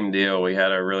weekend, same deal. We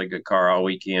had a really good car all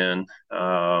weekend.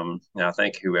 And I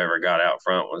think whoever got out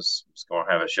front was going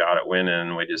to have a shot at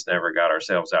winning. We just never got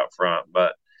ourselves out front.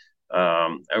 But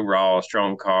overall, a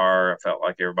strong car. I felt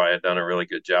like everybody had done a really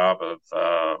good job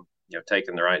of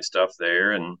taking the right stuff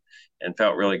there, and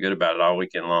felt really good about it all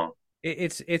weekend long.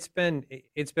 It's been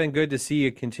good to see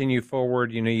you continue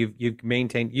forward. You've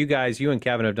maintained, you and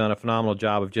Kevin have done a phenomenal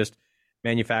job of just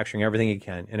manufacturing everything you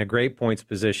can in a great points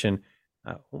position.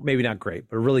 Maybe not great,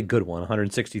 but a really good one.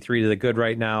 163 to the good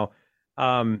right now.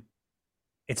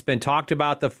 It's been talked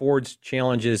about the Ford's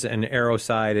challenges and aero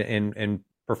side and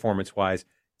performance wise.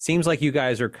 Seems like you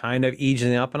guys are kind of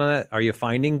easing up on that. Are you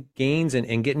finding gains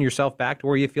and getting yourself back to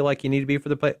where you feel like you need to be for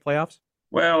the playoffs?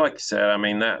 Well, like you said, I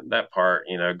mean, that part,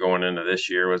 going into this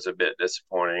year was a bit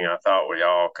disappointing. I thought we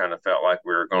all kind of felt like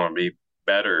we were going to be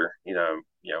better,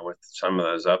 with some of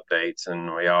those updates,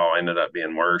 and we all ended up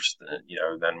being worse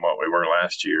than what we were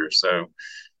last year. So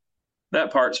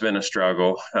that part's been a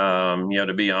struggle.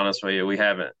 To be honest with you, we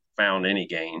haven't found any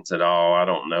gains at all. I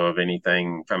don't know of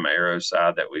anything from the aero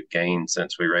side that we've gained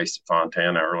since we raced at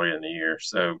Fontana early in the year.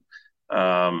 So,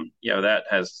 that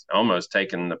has almost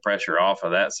taken the pressure off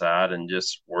of that side, and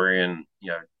just worrying,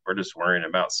 we're just worrying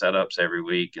about setups every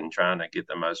week and trying to get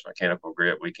the most mechanical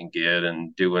grip we can get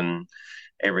and doing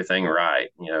everything right,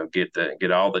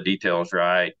 get all the details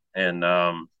right, and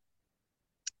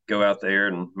go out there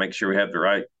and make sure we have the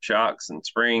right shocks and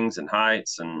springs and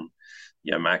heights, and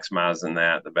maximizing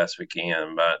that the best we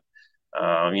can. But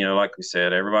like we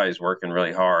said, everybody's working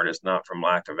really hard. It's not from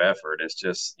lack of effort. It's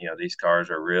just, these cars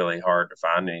are really hard to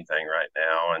find anything right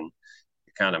now, and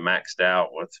you're kind of maxed out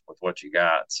with what you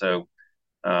got. So,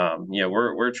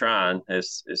 we're trying.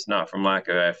 It's not from lack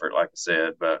of effort, like I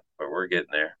said, but we're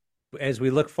getting there. As we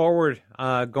look forward,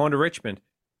 going to Richmond,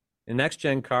 the next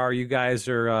gen car, you guys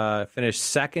are finished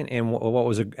second in what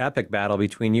was an epic battle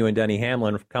between you and Denny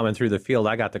Hamlin coming through the field.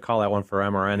 I got to call that one for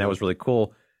MRN. That was really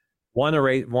cool. Won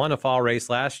a fall race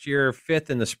last year, fifth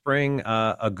in the spring.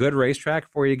 A good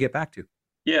racetrack for you to get back to.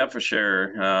 Yeah, for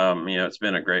sure. It's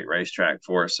been a great racetrack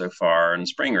for us so far. In the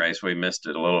spring race, we missed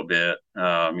it a little bit.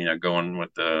 Going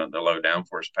with the low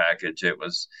downforce package, it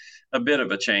was a bit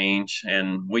of a change,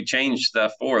 and we changed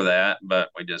stuff for that, but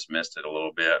we just missed it a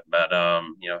little bit. But,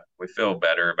 we feel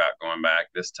better about going back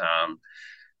this time.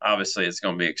 Obviously, it's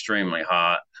going to be extremely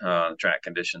hot. Track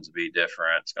conditions will be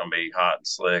different. It's going to be hot and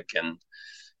slick, and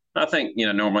I think,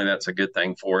 normally that's a good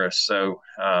thing for us. So,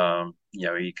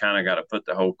 you kind of got to put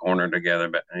the whole corner together,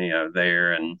 but,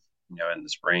 there. And, in the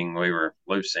spring, we were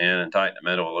loose in and tight in the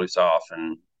middle, loose off.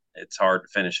 And it's hard to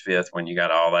finish fifth when you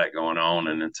got all that going on,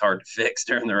 and it's hard to fix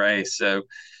during the race. So,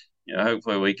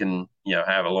 hopefully we can,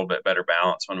 have a little bit better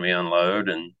balance when we unload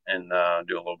and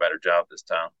do a little better job this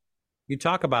time. You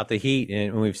talk about the heat,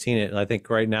 and we've seen it. I think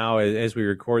right now, as we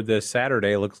record this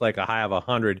Saturday, it looks like a high of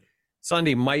 100.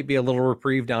 Sunday might be a little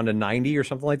reprieve down to 90 or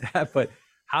something like that. But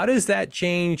how does that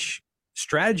change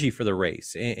strategy for the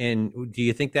race? And do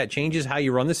you think that changes how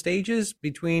you run the stages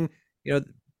between,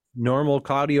 normal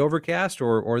cloudy overcast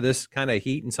or this kind of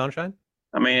heat and sunshine?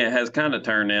 I mean, it has kind of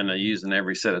turned into using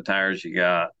every set of tires you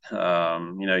got.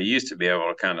 You used to be able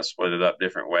to kind of split it up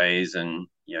different ways, and,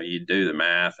 you'd do the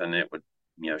math and it would,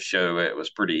 show it was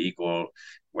pretty equal,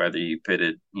 whether you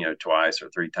pitted, twice or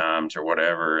three times or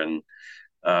whatever. And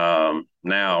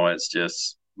now it's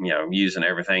just, using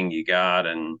everything you got,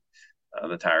 and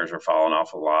the tires are falling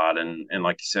off a lot. And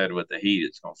like you said, with the heat,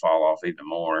 it's going to fall off even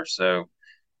more. So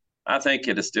I think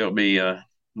it'll still be a,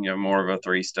 more of a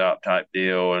 3-stop type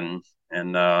deal, and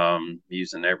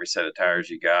using every set of tires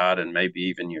you got, and maybe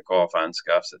even your qualifying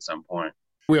scuffs at some point.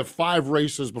 We have 5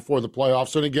 races before the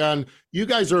playoffs, and again, you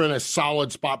guys are in a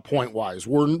solid spot point-wise.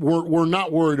 We're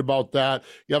not worried about that.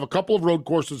 You have a couple of road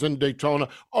courses in Daytona.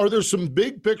 Are there some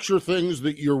big picture things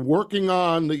that you're working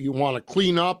on that you want to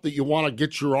clean up, that you want to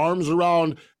get your arms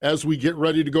around as we get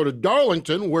ready to go to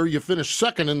Darlington, where you finish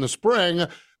second in the spring,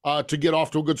 to get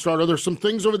off to a good start? Are there some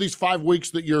things over these 5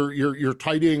 weeks that you're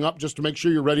tidying up just to make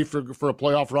sure you're ready for a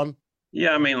playoff run?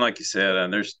 Yeah, I mean, like you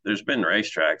said, there's been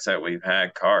racetracks that we've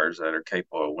had cars that are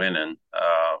capable of winning.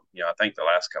 I think the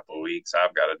last couple of weeks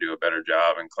I've got to do a better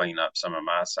job and clean up some of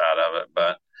my side of it.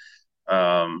 But,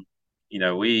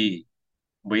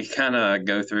 we kind of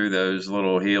go through those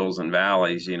little hills and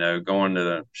valleys, going to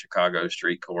the Chicago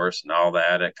street course and all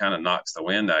that. It kind of knocks the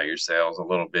wind out of your sails a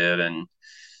little bit. And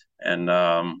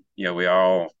we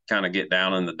all kind of get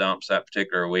down in the dumps that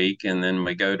particular week, and then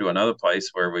we go to another place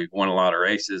where we've won a lot of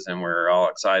races and we're all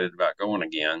excited about going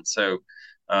again. So,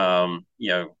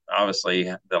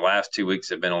 obviously the last 2 weeks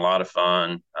have been a lot of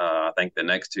fun. I think the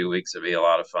next 2 weeks will be a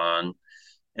lot of fun.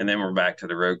 and then we're back to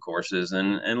the road courses.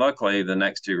 And luckily, the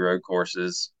next 2 road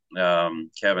courses,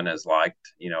 Kevin has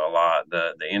liked, a lot.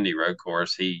 The Indy road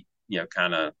course, he,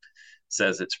 kind of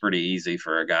says it's pretty easy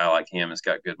for a guy like him. It's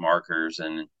got good markers,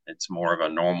 and it's more of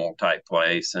a normal type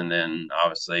place. And then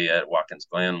obviously at Watkins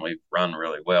Glen, we've run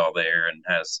really well there and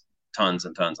has tons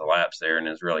and tons of laps there and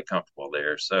is really comfortable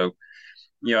there. So,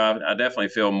 I definitely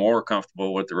feel more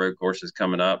comfortable with the road courses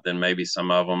coming up than maybe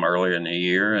some of them earlier in the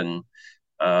year. And,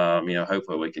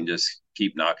 hopefully we can just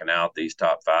keep knocking out these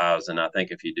top 5s. And I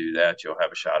think if you do that, you'll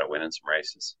have a shot at winning some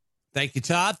races. Thank you,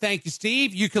 Todd. Thank you,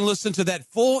 Steve. You can listen to that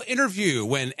full interview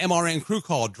when MRN Crew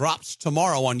Call drops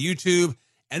tomorrow on YouTube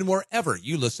and wherever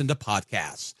you listen to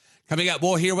podcasts. Coming up,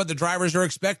 we'll hear what the drivers are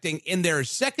expecting in their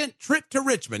second trip to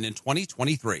Richmond in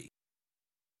 2023.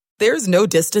 There's no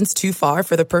distance too far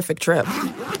for the perfect trip.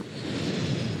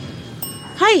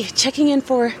 Hi, checking in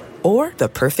for... Or the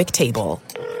perfect table.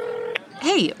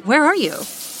 Hey, where are you?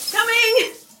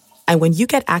 Coming! And when you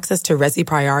get access to Resi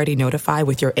Priority Notify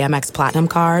with your Amex Platinum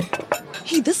card...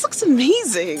 Hey, this looks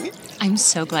amazing. I'm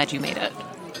so glad you made it.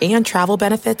 And travel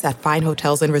benefits at fine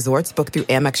hotels and resorts booked through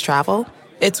Amex Travel,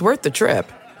 it's worth the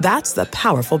trip. That's the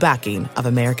powerful backing of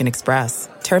American Express.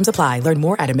 Terms apply. Learn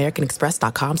more at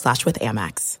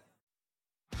americanexpress.com/withAmex.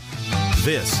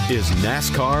 This is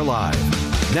NASCAR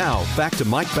Live. Now, back to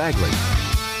Mike Bagley.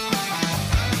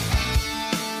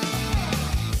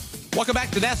 Welcome back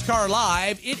to NASCAR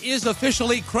Live. It is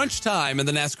officially crunch time in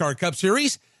the NASCAR Cup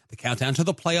Series. The countdown to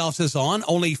the playoffs is on.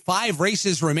 Only 5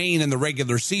 races remain in the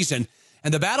regular season,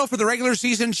 and the battle for the regular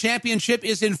season championship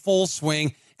is in full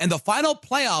swing, and the final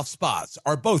playoff spots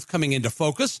are both coming into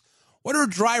focus. What are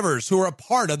drivers who are a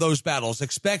part of those battles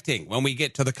expecting when we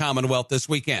get to the Commonwealth this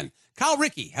weekend? Kyle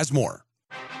Rickey has more.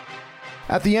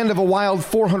 At the end of a wild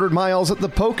 400 miles at the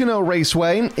Pocono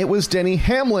Raceway, it was Denny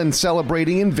Hamlin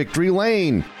celebrating in victory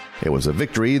lane. It was a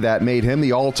victory that made him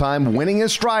the all-time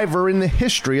winningest driver in the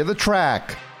history of the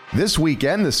track. This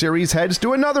weekend, the series heads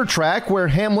to another track where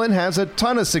Hamlin has a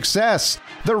ton of success,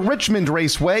 the Richmond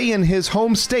Raceway in his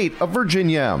home state of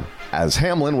Virginia. As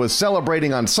Hamlin was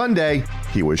celebrating on Sunday,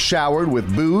 he was showered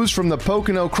with boos from the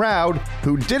Pocono crowd,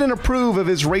 who didn't approve of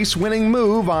his race-winning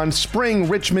move on spring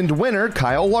Richmond winner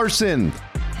Kyle Larson.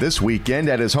 This weekend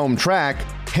at his home track,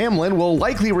 Hamlin will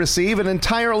likely receive an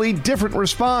entirely different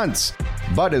response.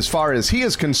 But as far as he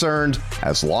is concerned,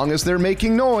 as long as they're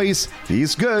making noise,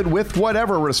 he's good with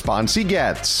whatever response he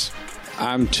gets.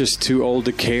 I'm just too old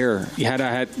to care. Had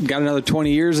I got another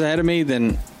 20 years ahead of me,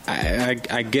 then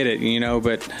I get it,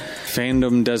 but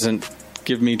fandom doesn't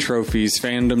give me trophies.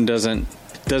 Fandom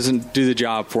doesn't do the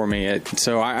job for me.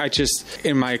 So I just,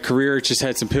 in my career, just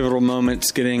had some pivotal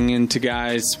moments getting into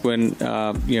guys when,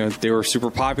 they were super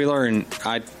popular and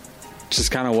I just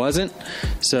kind of wasn't.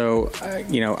 So,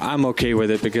 I'm okay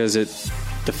with it because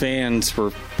the fans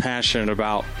were passionate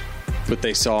about what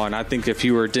they saw. And I think if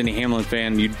you were a Denny Hamlin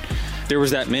fan, there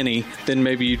was that many, then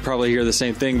maybe you'd probably hear the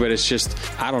same thing. But it's just,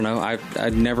 I don't know.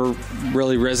 I'd never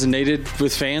really resonated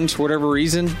with fans for whatever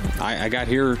reason. I got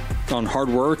here on hard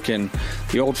work and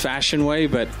the old-fashioned way,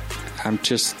 but I'm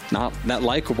just not that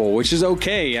likable, which is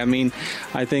okay. I mean,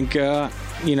 I think,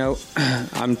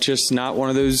 I'm just not one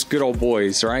of those good old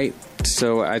boys, right?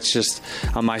 So it's just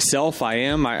myself.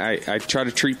 I try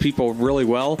to treat people really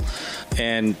well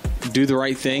and do the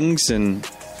right things and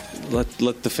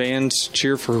let the fans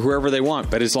cheer for whoever they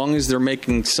want. But as long as they're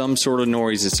making some sort of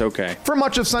noise, it's okay. For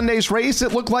much of Sunday's race,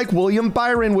 it looked like William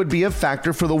Byron would be a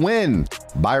factor for the win.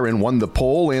 Byron won the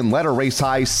pole and led a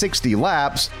race-high 60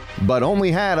 laps, but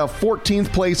only had a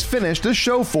 14th place finish to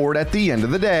show for it at the end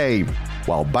of the day.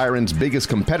 While Byron's biggest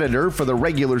competitor for the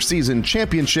regular season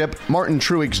championship, Martin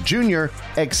Truex Jr.,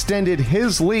 extended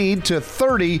his lead to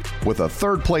 30 with a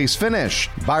third-place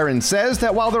finish. Byron says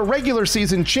that while the regular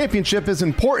season championship is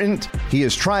important, he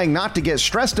is trying not to get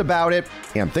stressed about it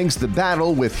and thinks the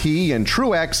battle with he and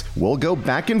Truex will go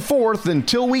back and forth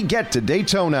until we get to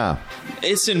Daytona.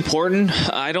 It's important.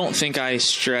 I don't think I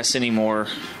stress any more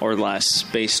or less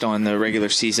based on the regular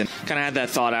season. Kind of had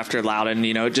that thought after Loudon,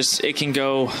 it can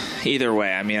go either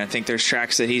way. I mean, I think there's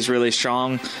tracks that he's really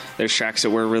strong. There's tracks that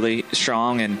we're really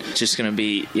strong, and it's just going to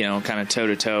be, kind of toe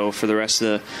to toe for the rest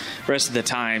of the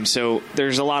time. So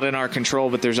there's a lot in our control,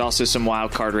 but there's also some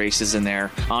wild card races in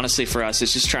there. Honestly, for us,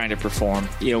 it's just trying to perform.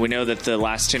 We know that the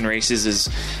last 10 races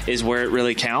is where it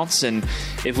really counts, and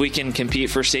if we can compete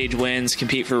for stage wins,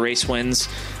 compete for race wins,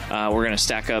 we're going to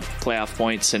stack up playoff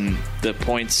points, and the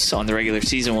points on the regular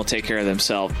season will take care of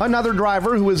themselves. Another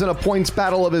driver who is in a points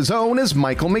battle of his own is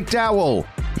Michael McDowell.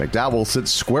 McDowell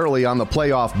sits squarely on the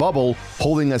playoff bubble,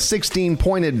 holding a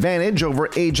 16-point advantage over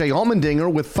A.J.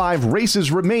 Allmendinger with 5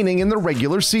 races remaining in the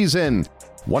regular season.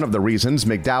 One of the reasons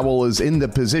McDowell is in the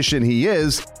position he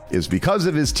is because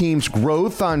of his team's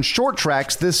growth on short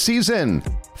tracks this season.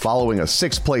 Following a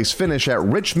 6th-place finish at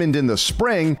Richmond in the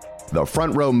spring, the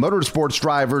Front Row Motorsports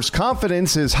driver's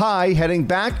confidence is high heading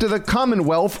back to the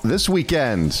Commonwealth this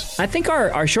weekend. I think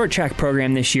our short track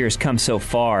program this year has come so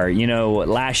far. You know,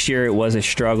 last year it was a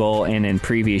struggle, and in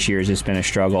previous years it's been a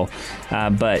struggle.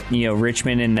 But, you know,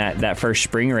 Richmond in that first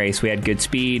spring race, we had good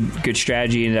speed, good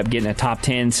strategy, ended up getting a top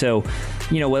 10. So,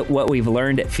 you know, what we've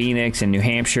learned at Phoenix and New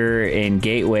Hampshire and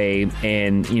Gateway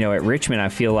and, you know, at Richmond, I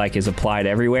feel like is applied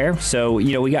everywhere. So,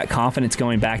 you know, we got confidence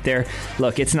going back there.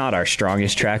 Look, it's not our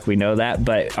strongest track. We know that,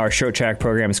 but our short track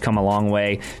program has come a long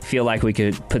way. Feel like we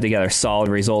could put together solid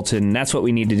results, and that's what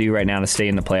we need to do right now to stay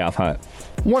in the playoff hunt.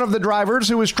 One of the drivers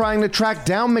who is trying to track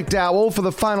down McDowell for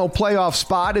the final playoff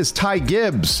spot is Ty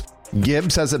Gibbs.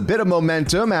 Gibbs has a bit of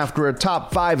momentum after a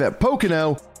top 5 at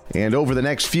Pocono, and over the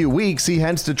next few weeks he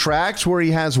heads to tracks where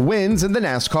he has wins in the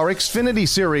NASCAR Xfinity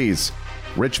Series.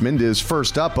 Richmond is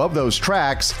first up of those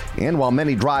tracks, and while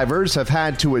many drivers have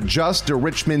had to adjust to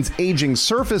Richmond's aging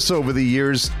surface over the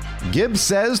years, Gibbs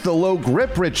says the low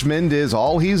grip Richmond is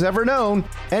all he's ever known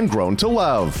and grown to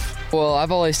love. Well,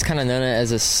 I've always kind of known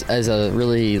it as a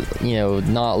really, you know,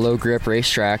 not low grip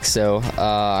racetrack. So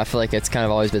I feel like it's kind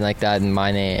of always been like that in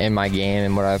my game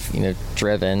and what I've, you know,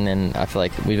 driven. And I feel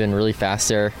like we've been really fast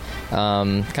there.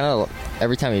 Kind of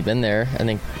every time we've been there, I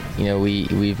think, you know,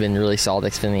 we've been really solid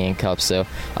Xfinity and Cup. So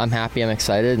I'm happy, I'm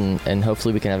excited, and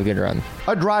hopefully we can have a good run.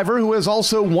 A driver who has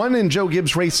also won in Joe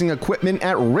Gibbs Racing equipment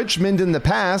at Richmond in the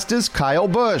past is Kyle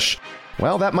Busch.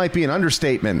 Well, that might be an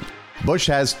understatement. Busch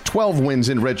has 12 wins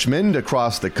in Richmond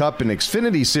across the Cup and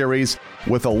Xfinity Series,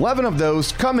 with 11 of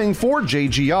those coming for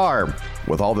JGR.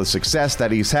 With all the success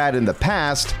that he's had in the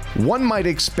past, one might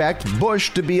expect Busch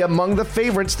to be among the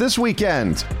favorites this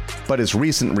weekend. But his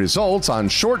recent results on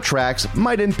short tracks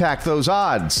might impact those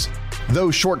odds.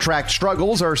 Those short track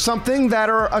struggles are something that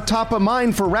are a top of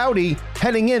mind for Rowdy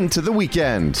heading into the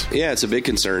weekend. Yeah, it's a big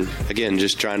concern. Again,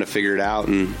 just trying to figure it out,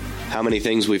 and how many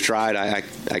things we've tried, I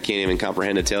can't even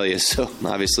comprehend to tell you. So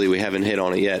obviously we haven't hit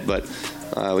on it yet, but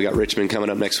we got Richmond coming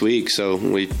up next week, so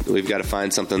we've got to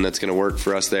find something that's going to work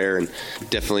for us there, and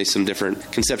definitely some different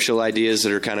conceptual ideas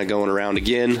that are kind of going around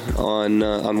again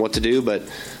on what to do, but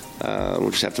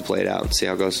we'll just have to play it out and see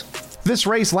how it goes. This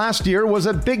race last year was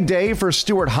a big day for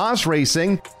Stewart-Haas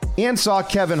Racing and saw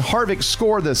Kevin Harvick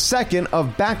score the second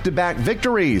of back-to-back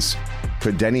victories.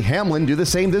 Could Denny Hamlin do the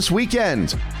same this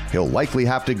weekend? He'll likely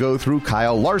have to go through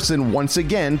Kyle Larson once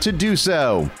again to do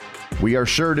so. We are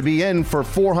sure to be in for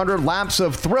 400 laps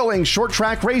of thrilling short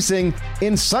track racing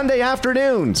in Sunday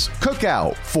afternoon's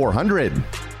Cookout 400.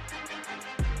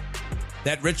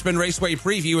 That Richmond Raceway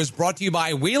preview is brought to you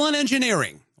by Whelan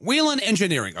Engineering. Whelan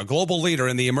Engineering, a global leader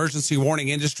in the emergency warning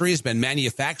industry, has been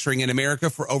manufacturing in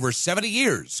America for over 70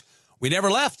 years. We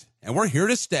never left, and we're here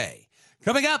to stay.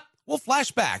 Coming up, we'll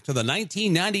flash back to the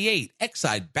 1998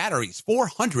 Exide Batteries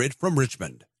 400 from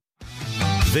Richmond.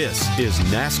 This is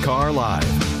NASCAR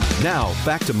Live. Now,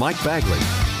 back to Mike Bagley.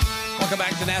 Welcome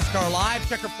back to NASCAR Live.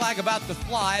 Checker flag about to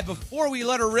fly. Before we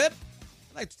let her rip,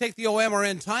 I'd like to take the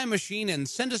OMRN time machine and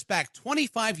send us back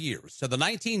 25 years to the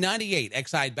 1998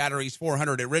 Exide Batteries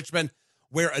 400 at Richmond,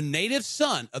 where a native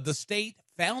son of the state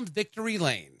found victory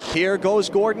lane. Here goes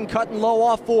Gordon cutting low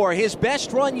off 4. His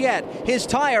best run yet. His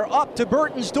tire up to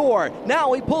Burton's door.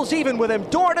 Now he pulls even with him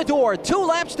door to door. 2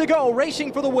 laps to go,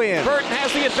 racing for the win. Burton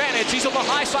has the advantage. He's on the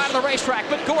high side of the racetrack,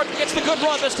 but Gordon gets the good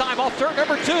run this time off turn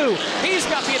number 2. He's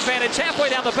got the advantage halfway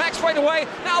down the back straightaway.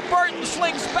 Now Burton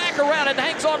slings back around and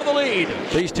hangs on to the lead.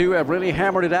 These two have really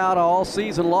hammered it out all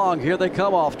season long. Here they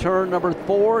come off turn number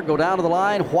 4, go down to the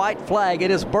line. White flag.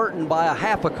 It is Burton by a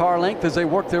half a car length as they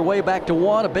work their way back to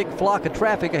 1. A big flock of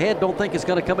traffic ahead. Don't think it's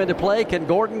going to come into play. Can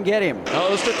Gordon get him?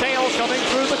 Nose to tail coming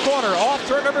through the corner. Off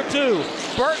turn number 2.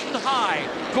 Burton high.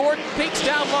 Gordon peaks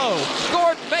down low.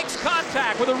 Gordon makes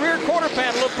contact with the rear quarter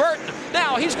panel of Burton.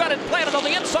 Now he's got it planted on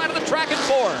the inside of the track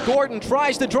and 4. Gordon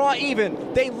tries to draw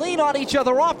even. They lean on each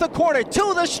other off the corner.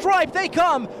 To the stripe they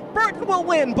come. Burton will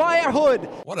win by a hood.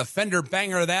 What a fender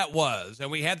banger that was.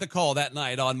 And we had the call that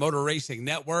night on Motor Racing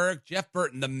Network. Jeff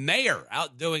Burton, the mayor,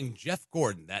 outdoing Jeff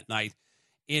Gordon that night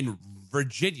in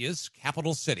Virginia's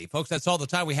capital city. Folks, that's all the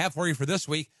time we have for you for this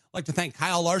week. I'd like to thank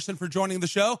Kyle Larson for joining the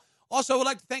show. Also, would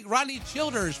like to thank Rodney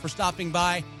Childers for stopping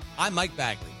by. I'm Mike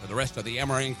Bagley. For the rest of the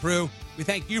MRN crew, we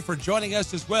thank you for joining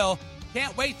us as well.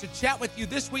 Can't wait to chat with you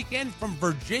this weekend from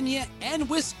Virginia and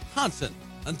Wisconsin.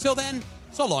 Until then,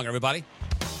 so long, everybody.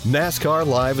 NASCAR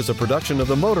Live is a production of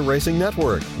the Motor Racing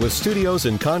Network with studios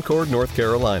in Concord, North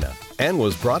Carolina, and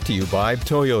was brought to you by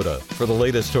Toyota. For the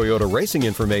latest Toyota racing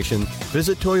information,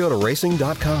 visit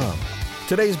toyotaracing.com.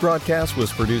 Today's broadcast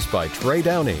was produced by Trey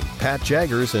Downey, Pat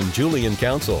Jaggers, and Julian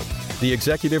Council. The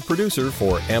executive producer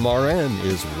for MRN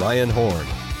is Ryan Horn.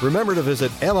 Remember to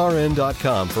visit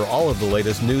MRN.com for all of the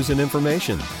latest news and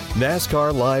information.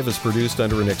 NASCAR Live is produced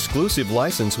under an exclusive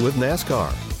license with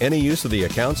NASCAR. Any use of the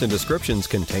accounts and descriptions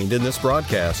contained in this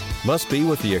broadcast must be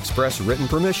with the express written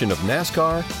permission of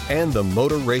NASCAR and the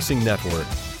Motor Racing Network.